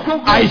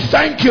 I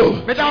thank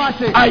you.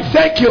 I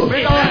thank you.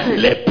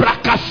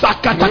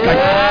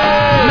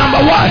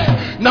 Number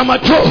 1, number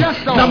 2,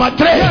 number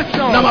 3,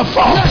 number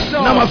 4,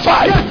 number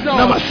 5,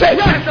 number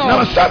 6,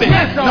 number 7,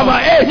 number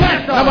 8,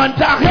 number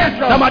 9,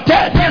 number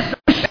 10.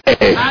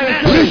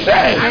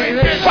 Receive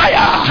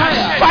fire,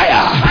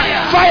 fire,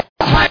 fire.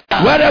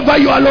 Wherever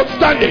you are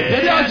standing,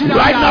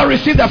 right now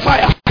receive the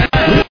fire.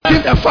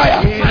 Receive the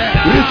fire.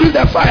 Receive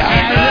the fire.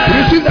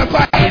 Receive the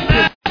fire.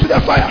 Receive the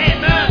fire.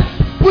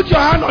 Put your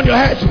hand on your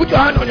head. Put your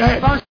hand on your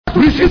head.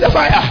 Receive the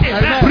fire.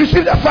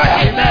 Receive the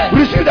fire.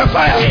 Receive the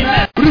fire.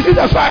 Receive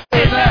the fire.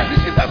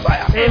 Receive the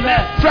fire.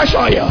 Fresh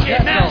oil.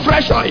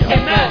 Fresh oil.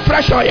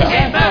 Fresh oil.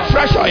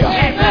 Fresh oil.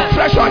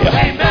 Fresh oil.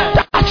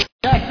 Touch.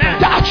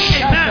 Touch.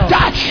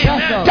 Touch.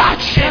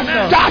 Touch.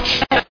 Touch.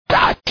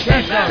 Touch.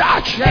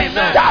 Touch.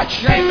 Touch.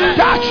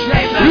 Touch.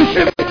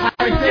 Receive it.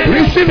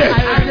 Receive it.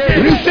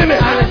 Receive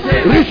it.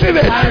 Receive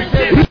it.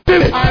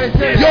 Receive it.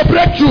 Your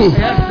breakthrough.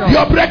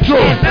 Your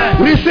breakthrough.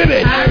 Receive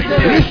it.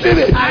 Receive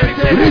it.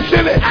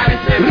 Receive it.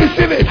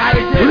 Receive it.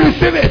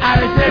 Receive it.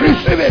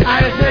 Receive it.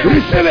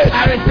 Receive it.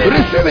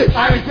 Receive it.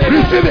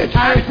 Receive it.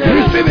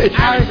 Receive it.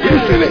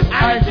 Receive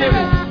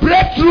it.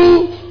 Breakthrough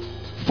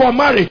for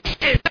marriage.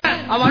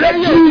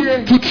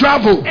 Breakthrough to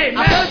travel.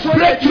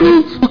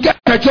 Breakthrough to get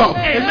a job.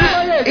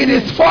 It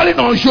is falling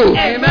on you.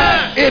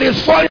 It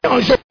is falling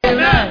on you.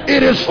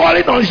 It is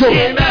falling on you.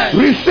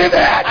 Receive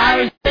it.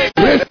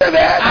 Receive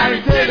it.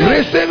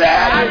 Receive it.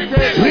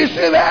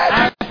 Receive it.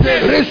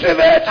 Receive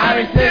it.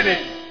 Receive it.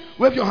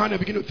 Wave your hand and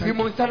begin to thank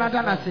you.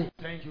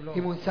 Thank you, Lord.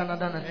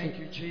 Thank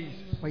you,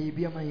 Jesus. Wave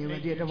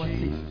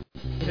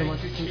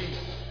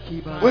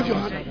your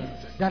hand.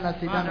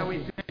 Father, we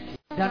thank you.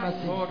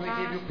 Lord, we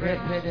give you praise.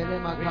 We give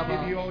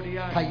you all the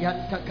honor.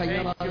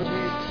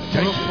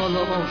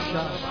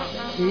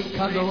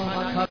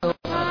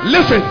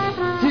 Listen.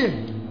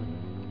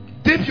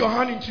 Dip your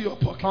hand into your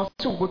pocket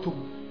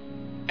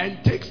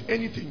and take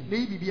anything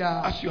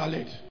as you are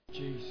led.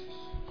 Jesus.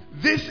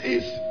 This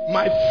is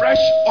my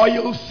fresh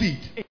oil seed.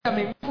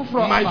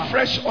 My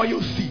fresh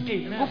oil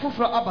seed.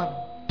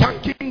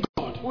 Thanking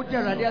God.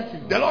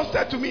 The Lord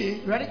said to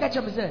me,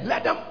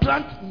 let them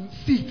plant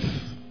seeds.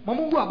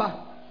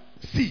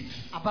 Seeds.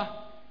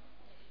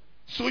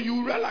 So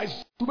you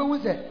realize,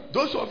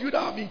 those of you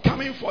that have been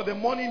coming for the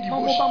morning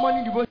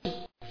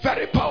devotion,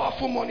 very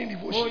powerful morning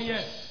devotion. Oh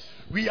yes.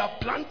 We are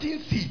planting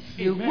seeds.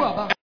 Amen.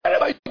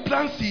 Whenever you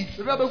plant seeds,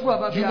 you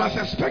must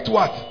expect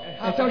what?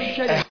 A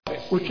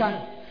harvest.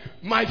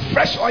 My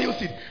fresh oil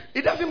seed.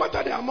 It doesn't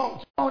matter the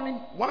amount.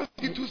 1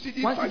 seed, 2 seed,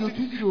 5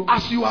 seed.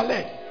 As you are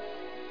led.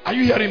 Are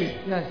you hearing me?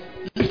 Yes.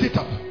 Lift it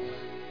up.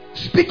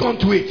 Speak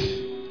unto it.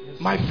 Yes.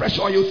 My fresh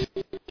oil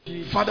seed.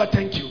 Father,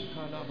 thank you.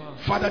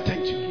 Father,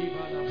 thank you.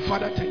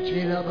 Father, thank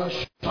you.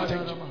 Father,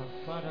 thank you.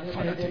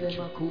 Father,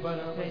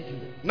 thank you.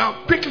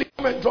 Now, quickly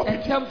come and drop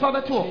it.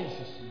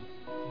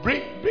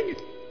 Bring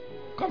it.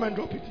 Come and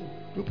drop it.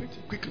 Drop it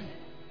quickly.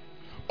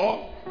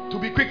 Or, to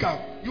be quicker,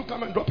 you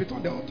come and drop it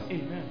on the altar.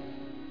 Amen.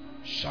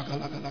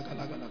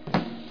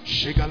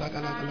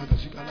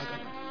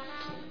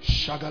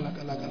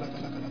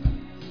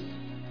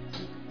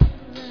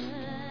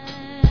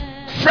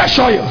 Fresh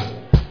oil.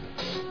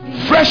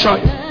 Fresh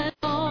oil.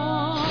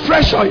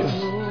 Fresh oil.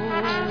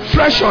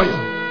 Fresh oil.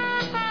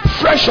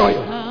 Fresh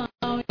oil.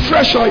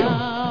 Fresh oil.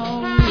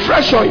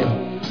 Fresh oil.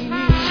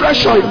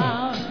 Fresh oil.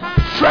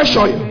 Fresh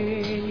oil.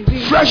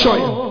 Fresh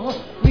oil.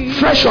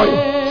 Fresh oil.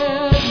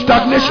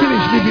 Stagnation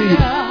is leaving you.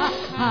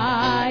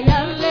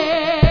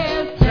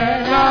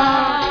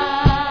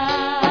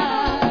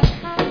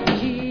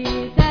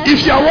 If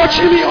you are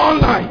watching me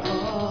online,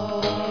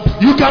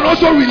 you can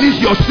also release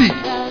your seed.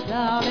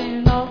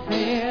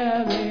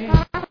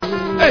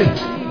 Hey,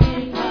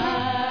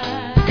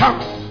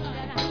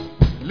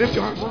 Lift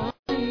your hands.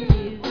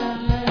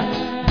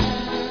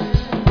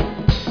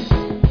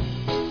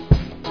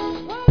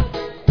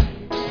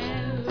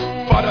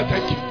 Father,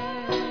 thank you.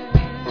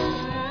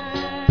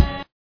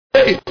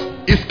 Hey,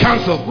 it's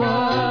cancelled.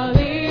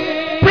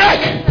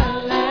 Break.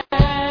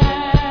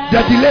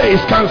 The delay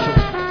is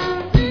cancelled.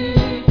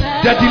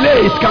 The delay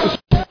is cancelled.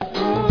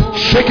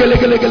 Shake it,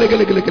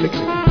 lick.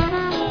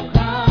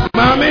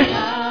 Mommy.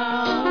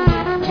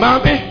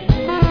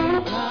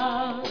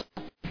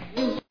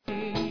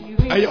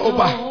 Aye,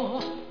 Oba.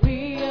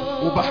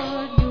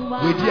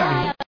 We did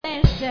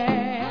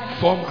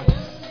 4 months.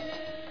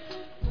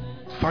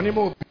 Funny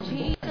more.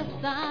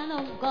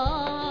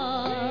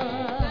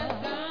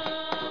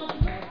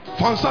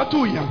 Fansa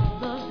tu ya.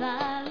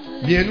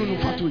 Mienu no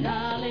fatu ya.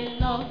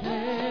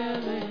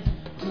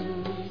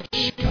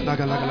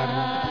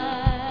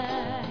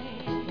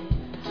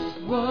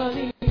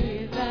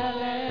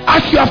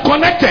 As you have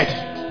connected,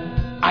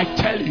 I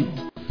tell you,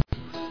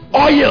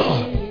 oil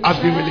has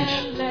been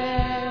released.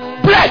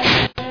 Break.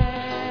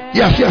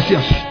 Yes.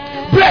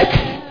 Break.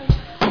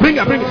 Bring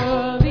it.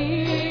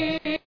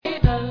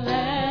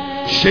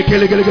 Shake it.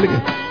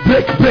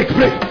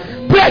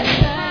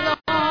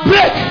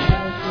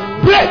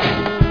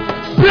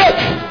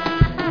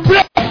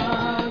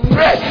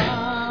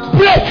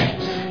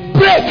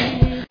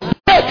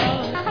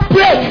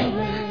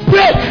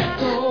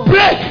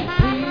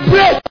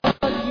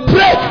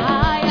 Break.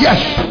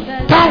 Yes.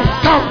 Down.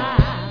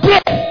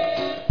 Break.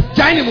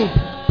 Jainimu.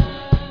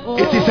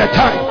 It is a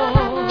time.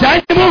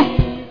 Jainimu.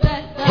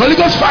 Holy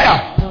Ghost fire.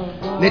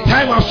 The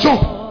time of soon.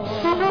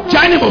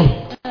 Jainimu.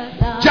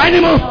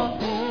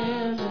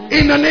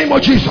 In the name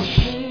of Jesus.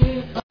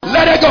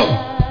 Let it go.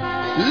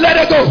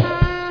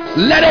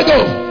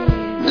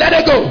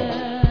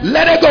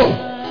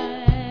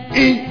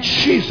 In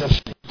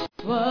Jesus.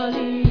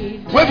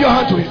 Wave your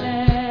hand to him.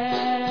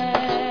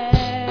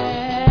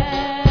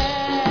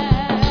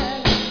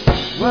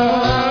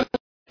 What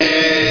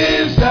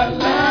is that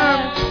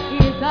lamb?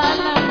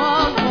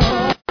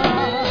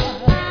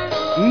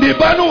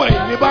 Nibanu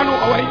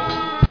away.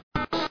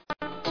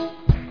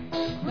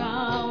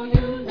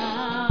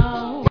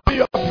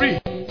 You are free.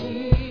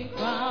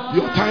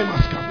 Your time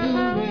has come.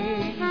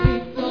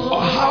 Oh,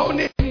 how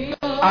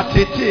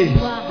atete.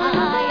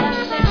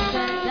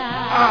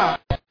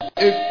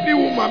 A free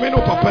woman, no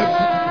papa.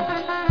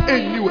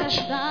 Anyway,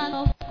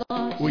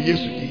 oh yes,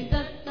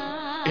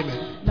 amen.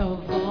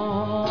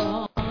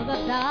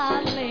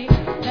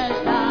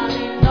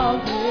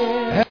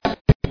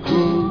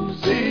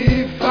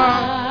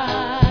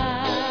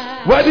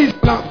 What is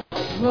now?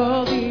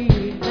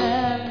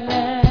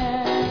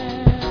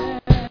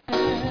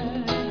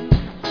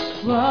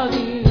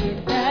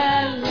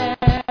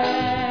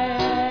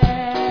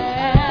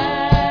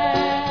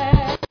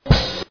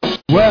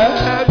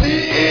 Worthy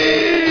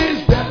is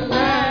the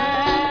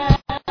Lamb,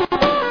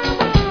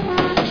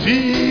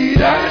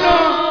 seated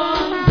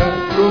on the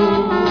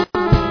throne.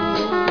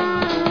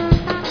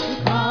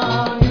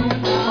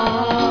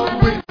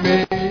 With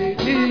many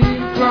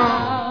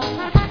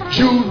crowns,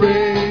 you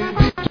reign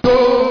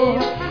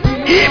victorious.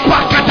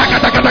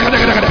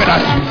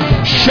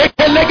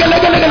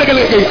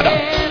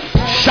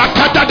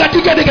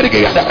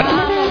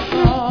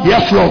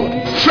 Yes, Lord.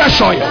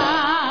 Fresh oil.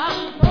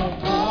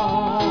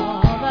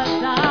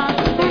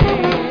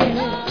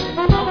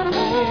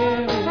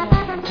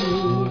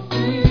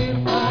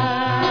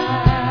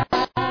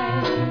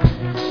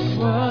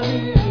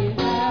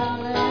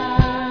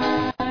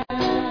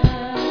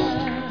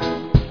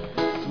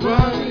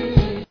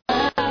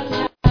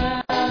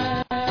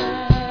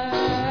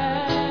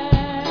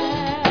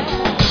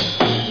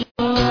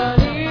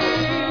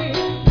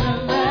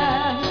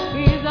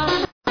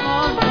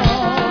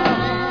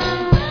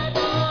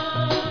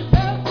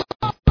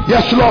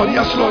 Yes, Lord.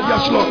 Yes, Lord.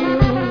 Yes, Lord.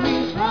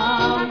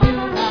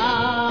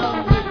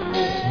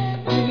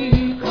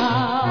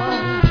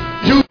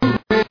 You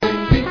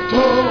reign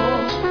victorious.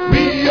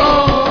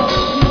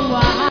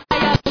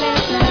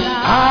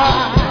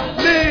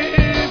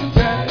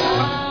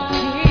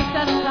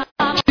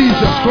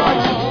 Jesus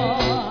Christ.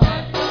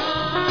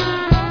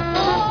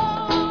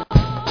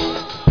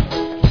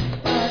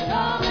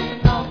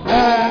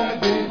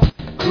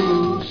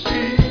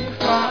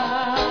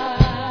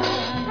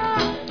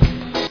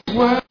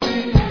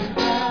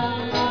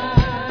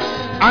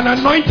 An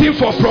anointing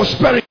for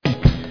prosperity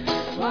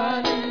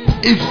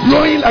is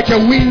blowing like a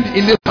wind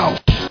in this house.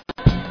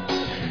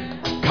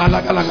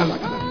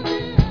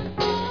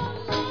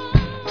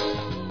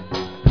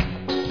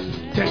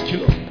 Thank you,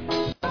 Lord.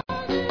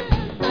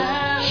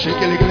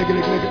 Shake it.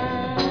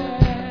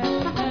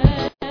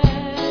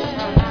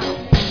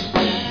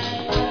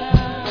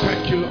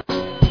 Thank you, Lord.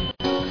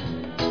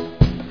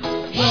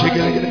 Shake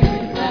it.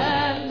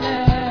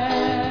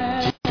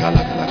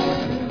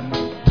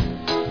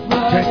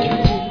 Thank you.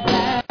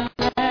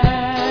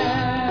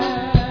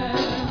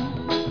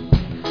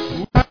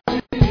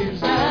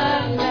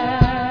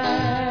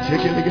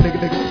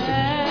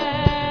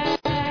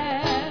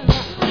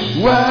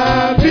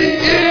 Worthy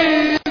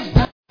is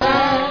the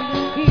Lamb.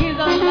 He's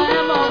the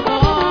Lamb of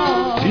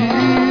God.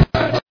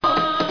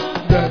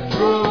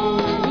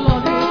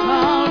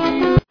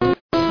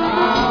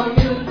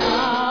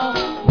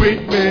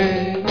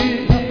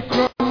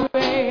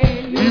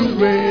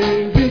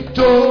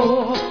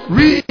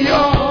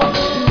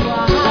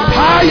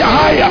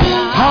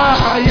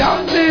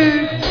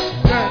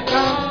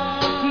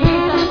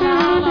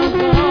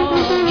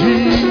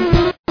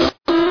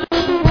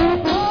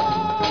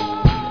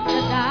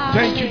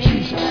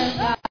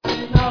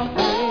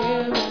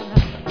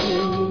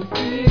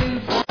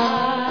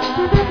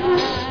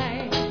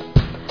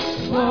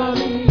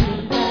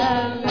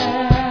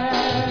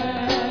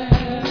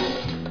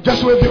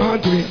 Just wave your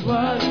hand to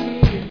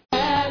him.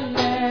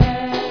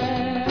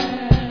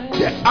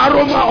 The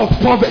aroma of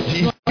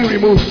poverty is being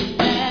removed.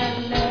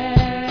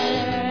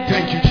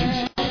 Thank you,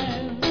 Jesus.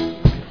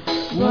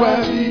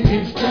 Worthy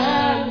is the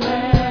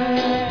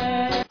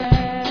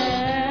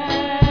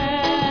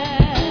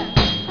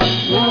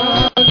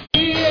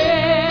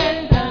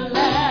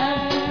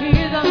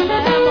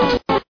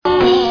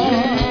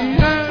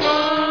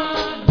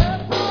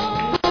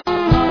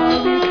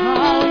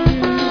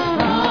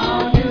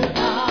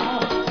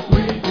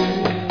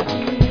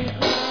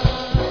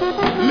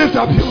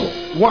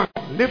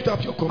Lift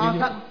up your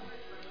communion.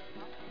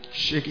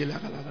 Shake it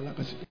like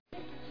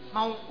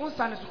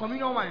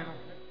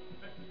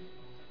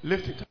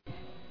lift it up.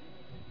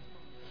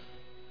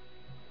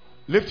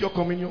 Lift your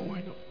communion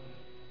wine up.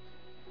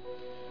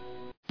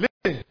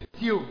 Listen.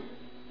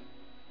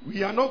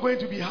 We are not going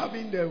to be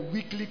having the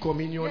weekly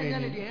communion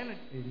anymore.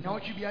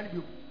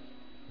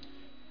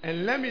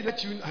 And let me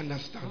let you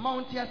understand.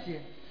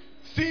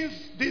 Since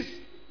this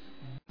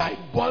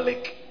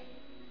diabolic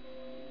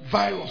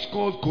virus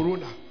called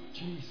Corona,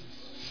 Jesus,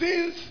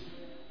 since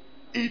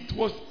it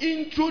was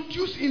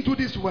introduced into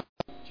this world,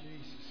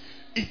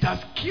 it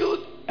has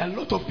killed a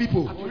lot of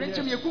people.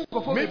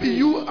 Maybe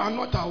you are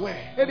not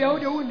aware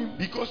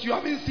because you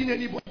haven't seen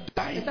anybody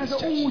die in this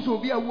church.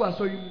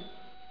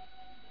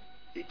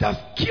 It has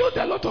killed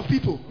a lot of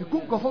people.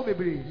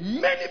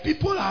 Many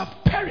people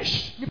have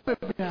perished.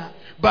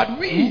 But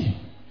we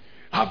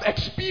have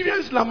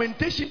experienced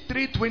Lamentation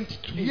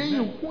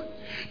 3:22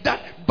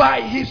 that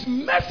by his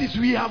mercies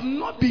we have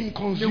not been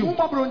consumed.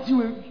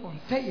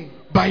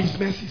 By his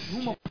mercies,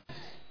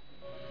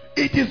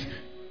 it is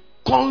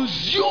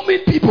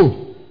consuming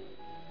people.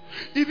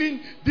 Even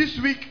this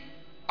week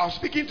I was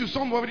speaking to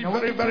somebody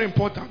very, very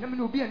important,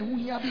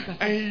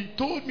 and he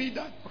told me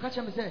that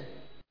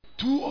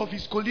 2 of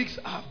his colleagues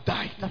have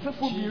died.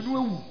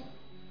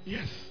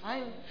 Yes.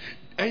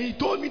 And he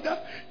told me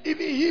that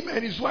even him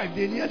and his wife,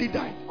 they nearly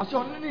died.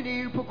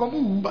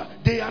 But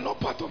they are not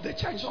part of the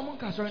church.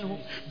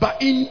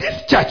 But in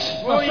this church,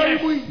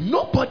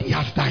 nobody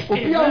has died.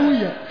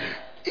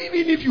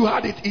 Even if you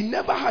had it, it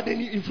never had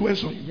any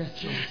influence on you.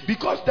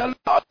 Because the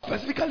Lord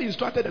specifically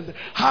instructed us to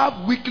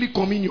have weekly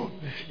communion.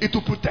 It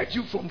will protect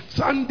you from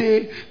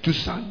Sunday to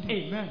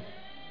Sunday. Amen.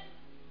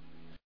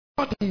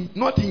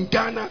 Not in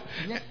Ghana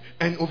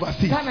and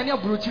overseas.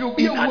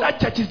 In other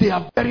churches, they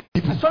are very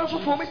people.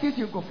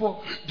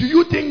 Do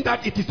you think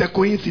that it is a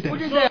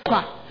coincidence?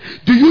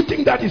 Do you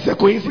think that is a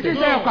coincidence?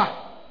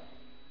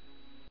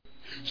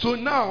 So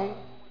now,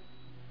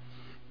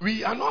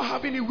 we are not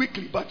having it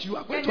weekly, but you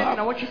are going to have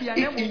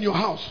it in your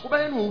house.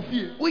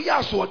 We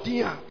are sorting.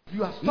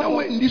 You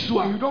are in this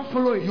one. You don't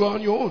follow it. You are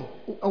on your own.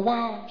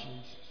 Wow.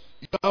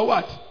 You are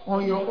what?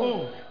 On your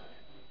own.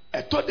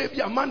 I thought they be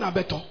a man a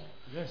better.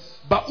 Yes.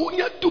 But when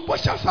you do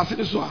push us, get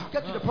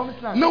to the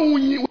promised land. No,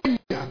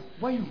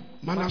 why you?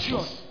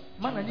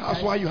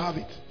 That's why you have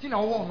it.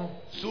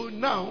 So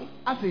now,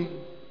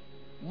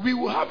 we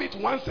will have it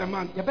once a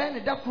month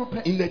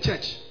in the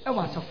church.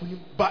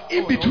 But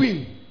in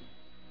between,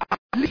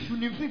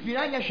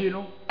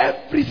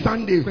 every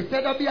Sunday,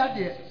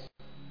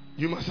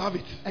 you must have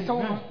it.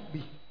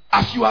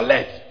 As you are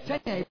led,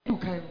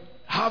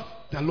 have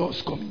the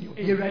Lord's communion.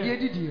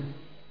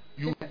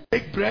 You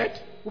take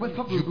bread,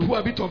 you pour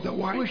a bit of the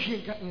wine,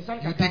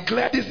 you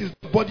declare this is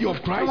the body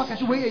of Christ.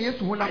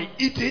 I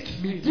eat it,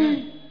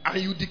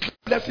 and you declare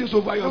blessings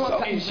over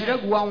yourself.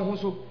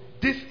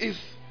 This is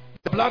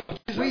the blood of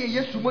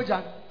Jesus,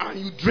 and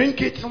you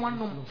drink it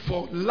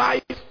for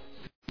life,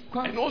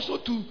 and also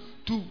to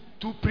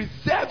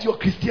preserve your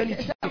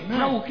Christianity.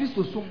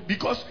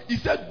 Because he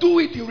said, do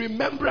it in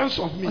remembrance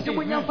of me.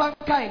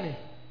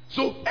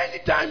 So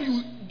anytime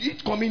you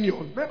eat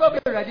communion,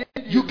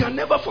 you can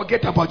never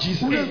forget about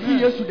Jesus.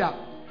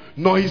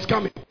 No, he's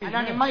coming.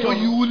 So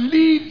you will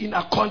live in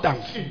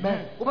accordance.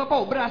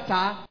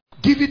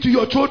 Give it to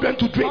your children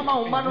to drink.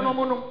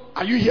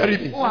 Are you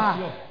hearing me?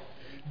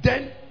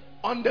 Then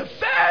on the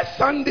first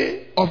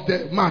Sunday of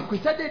the month, we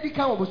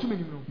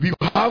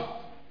will have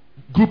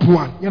group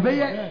 1.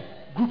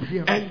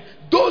 And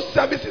those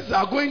services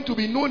are going to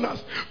be known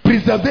as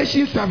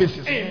preservation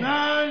services.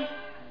 Amen.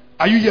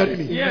 Are you hearing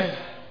me? Yes.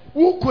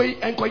 Don't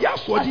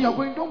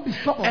be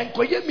stopped.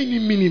 Don't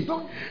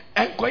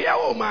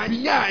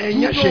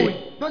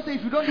say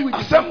if you don't do it.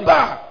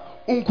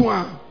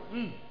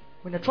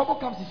 When the trouble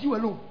comes, it's you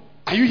alone.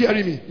 Are you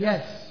hearing me?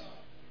 Yes.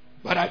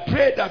 But I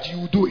pray that you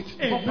will do it.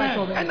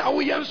 Amen. And I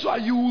will answer,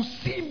 you will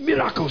see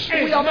miracles.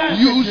 Amen.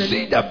 You will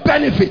see the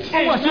benefits.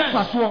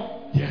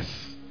 Yes.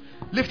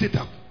 Lift it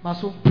up.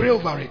 Pray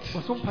over it.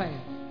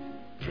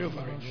 Pray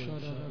over it.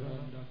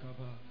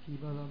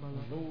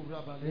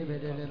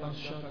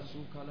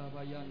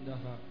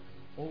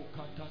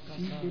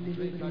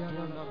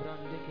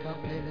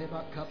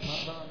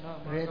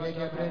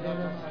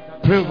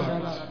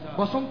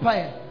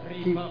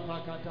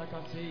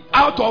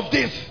 Out of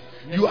this,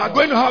 you are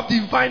going to have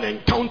divine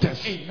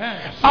encounters.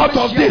 Amen. Out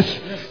of this,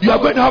 you are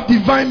going to have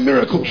divine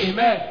miracles.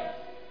 Amen.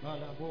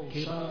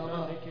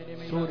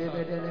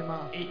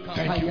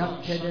 Thank you.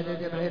 Thank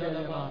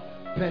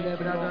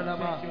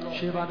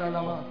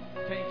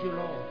you,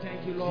 Lord.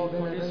 Thank you, Lord,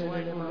 for this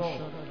wine,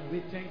 Lord. We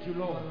thank you,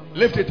 Lord.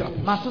 Lift it up.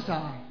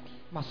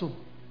 Maso.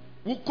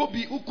 Uko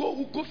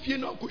fie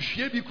na ko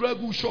hwie bi kura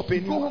gu shop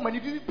any. Go home and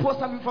if you pour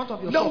some in front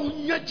of your shop. Now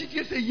unya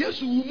jidie say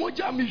Yesu wo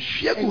moja me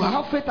hwie gu ha.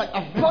 Have faith that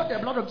I've poured the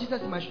blood of Jesus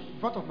in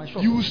front of my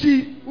shop. You will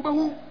see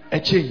a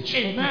change.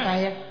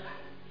 Amen.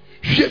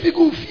 Hwie bi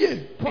gu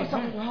fie. Pour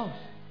some in your house.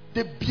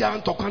 The bia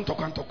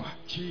ntokwa.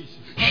 Jesus.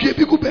 Hwie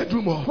bi gu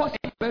bedroom o. Pour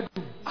some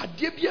bedroom.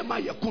 Ade bia ma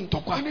ye ku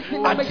ntokwa. Ade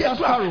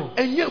kura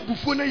enye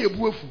bufuo na ye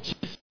buafu.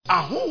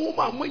 Ahohom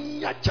a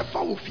monya chefa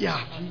wo fie a.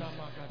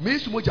 Me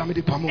Yesu moja me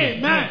de pamo.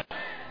 Amen.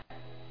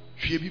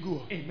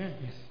 Amen.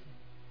 Yes.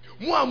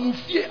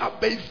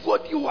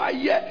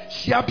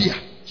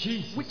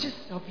 Witches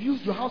have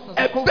used your house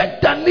as a cover.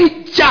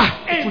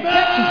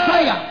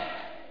 Fire.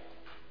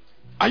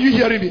 Are you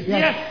hearing me?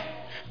 Yes.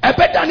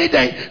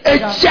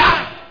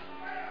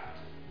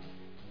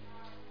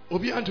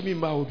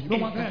 No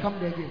one can come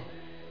there again.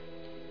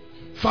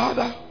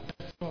 Father,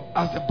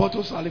 as the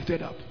bottles are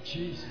lifted up,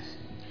 Jesus,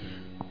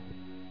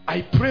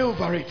 I pray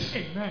over it.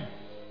 Amen.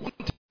 One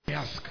thing I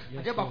ask,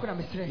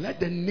 let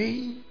the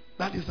name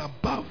that is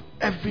above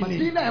every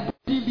name,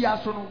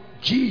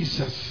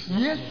 Jesus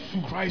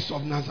Christ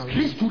of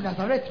Nazareth,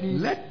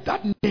 let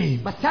that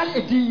name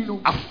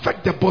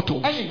affect the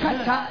bottle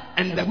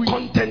and the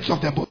contents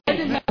of the bottle.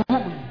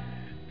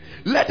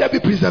 Let there be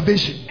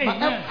preservation.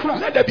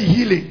 Let there be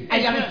healing.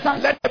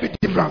 Let there be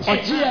deliverance.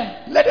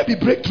 Let there be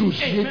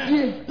breakthroughs.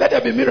 Let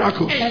there be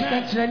miracles.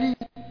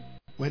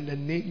 When the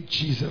name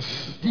Jesus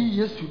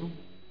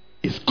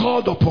is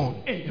called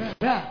upon,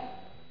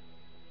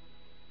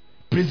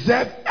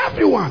 preserve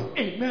everyone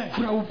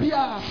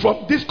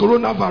from this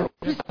coronavirus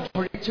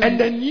and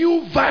the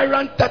new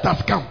variant that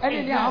has come.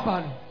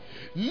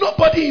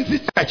 Nobody in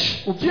this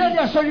church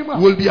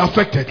will be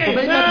affected.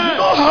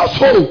 No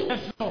household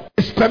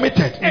is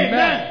permitted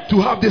to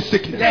have this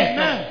sickness.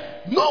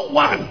 No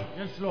one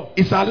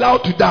is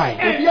allowed to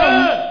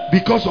die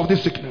because of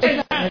this sickness.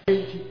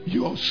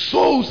 Your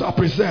souls are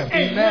preserved.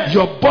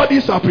 Your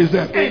bodies are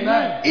preserved.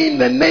 In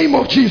the name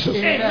of Jesus.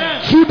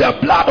 Through the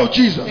blood of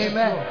Jesus.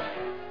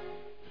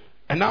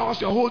 And now as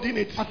you're holding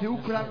it,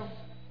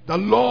 the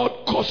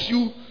Lord cause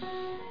you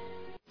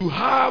to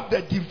have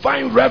the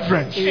divine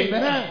reverence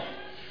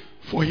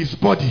for his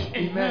body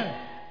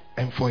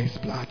and for his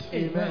blood.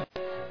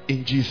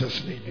 In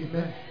Jesus' name.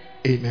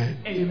 Amen.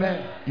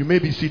 You may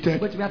be seated.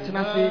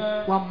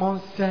 One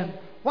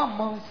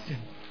month.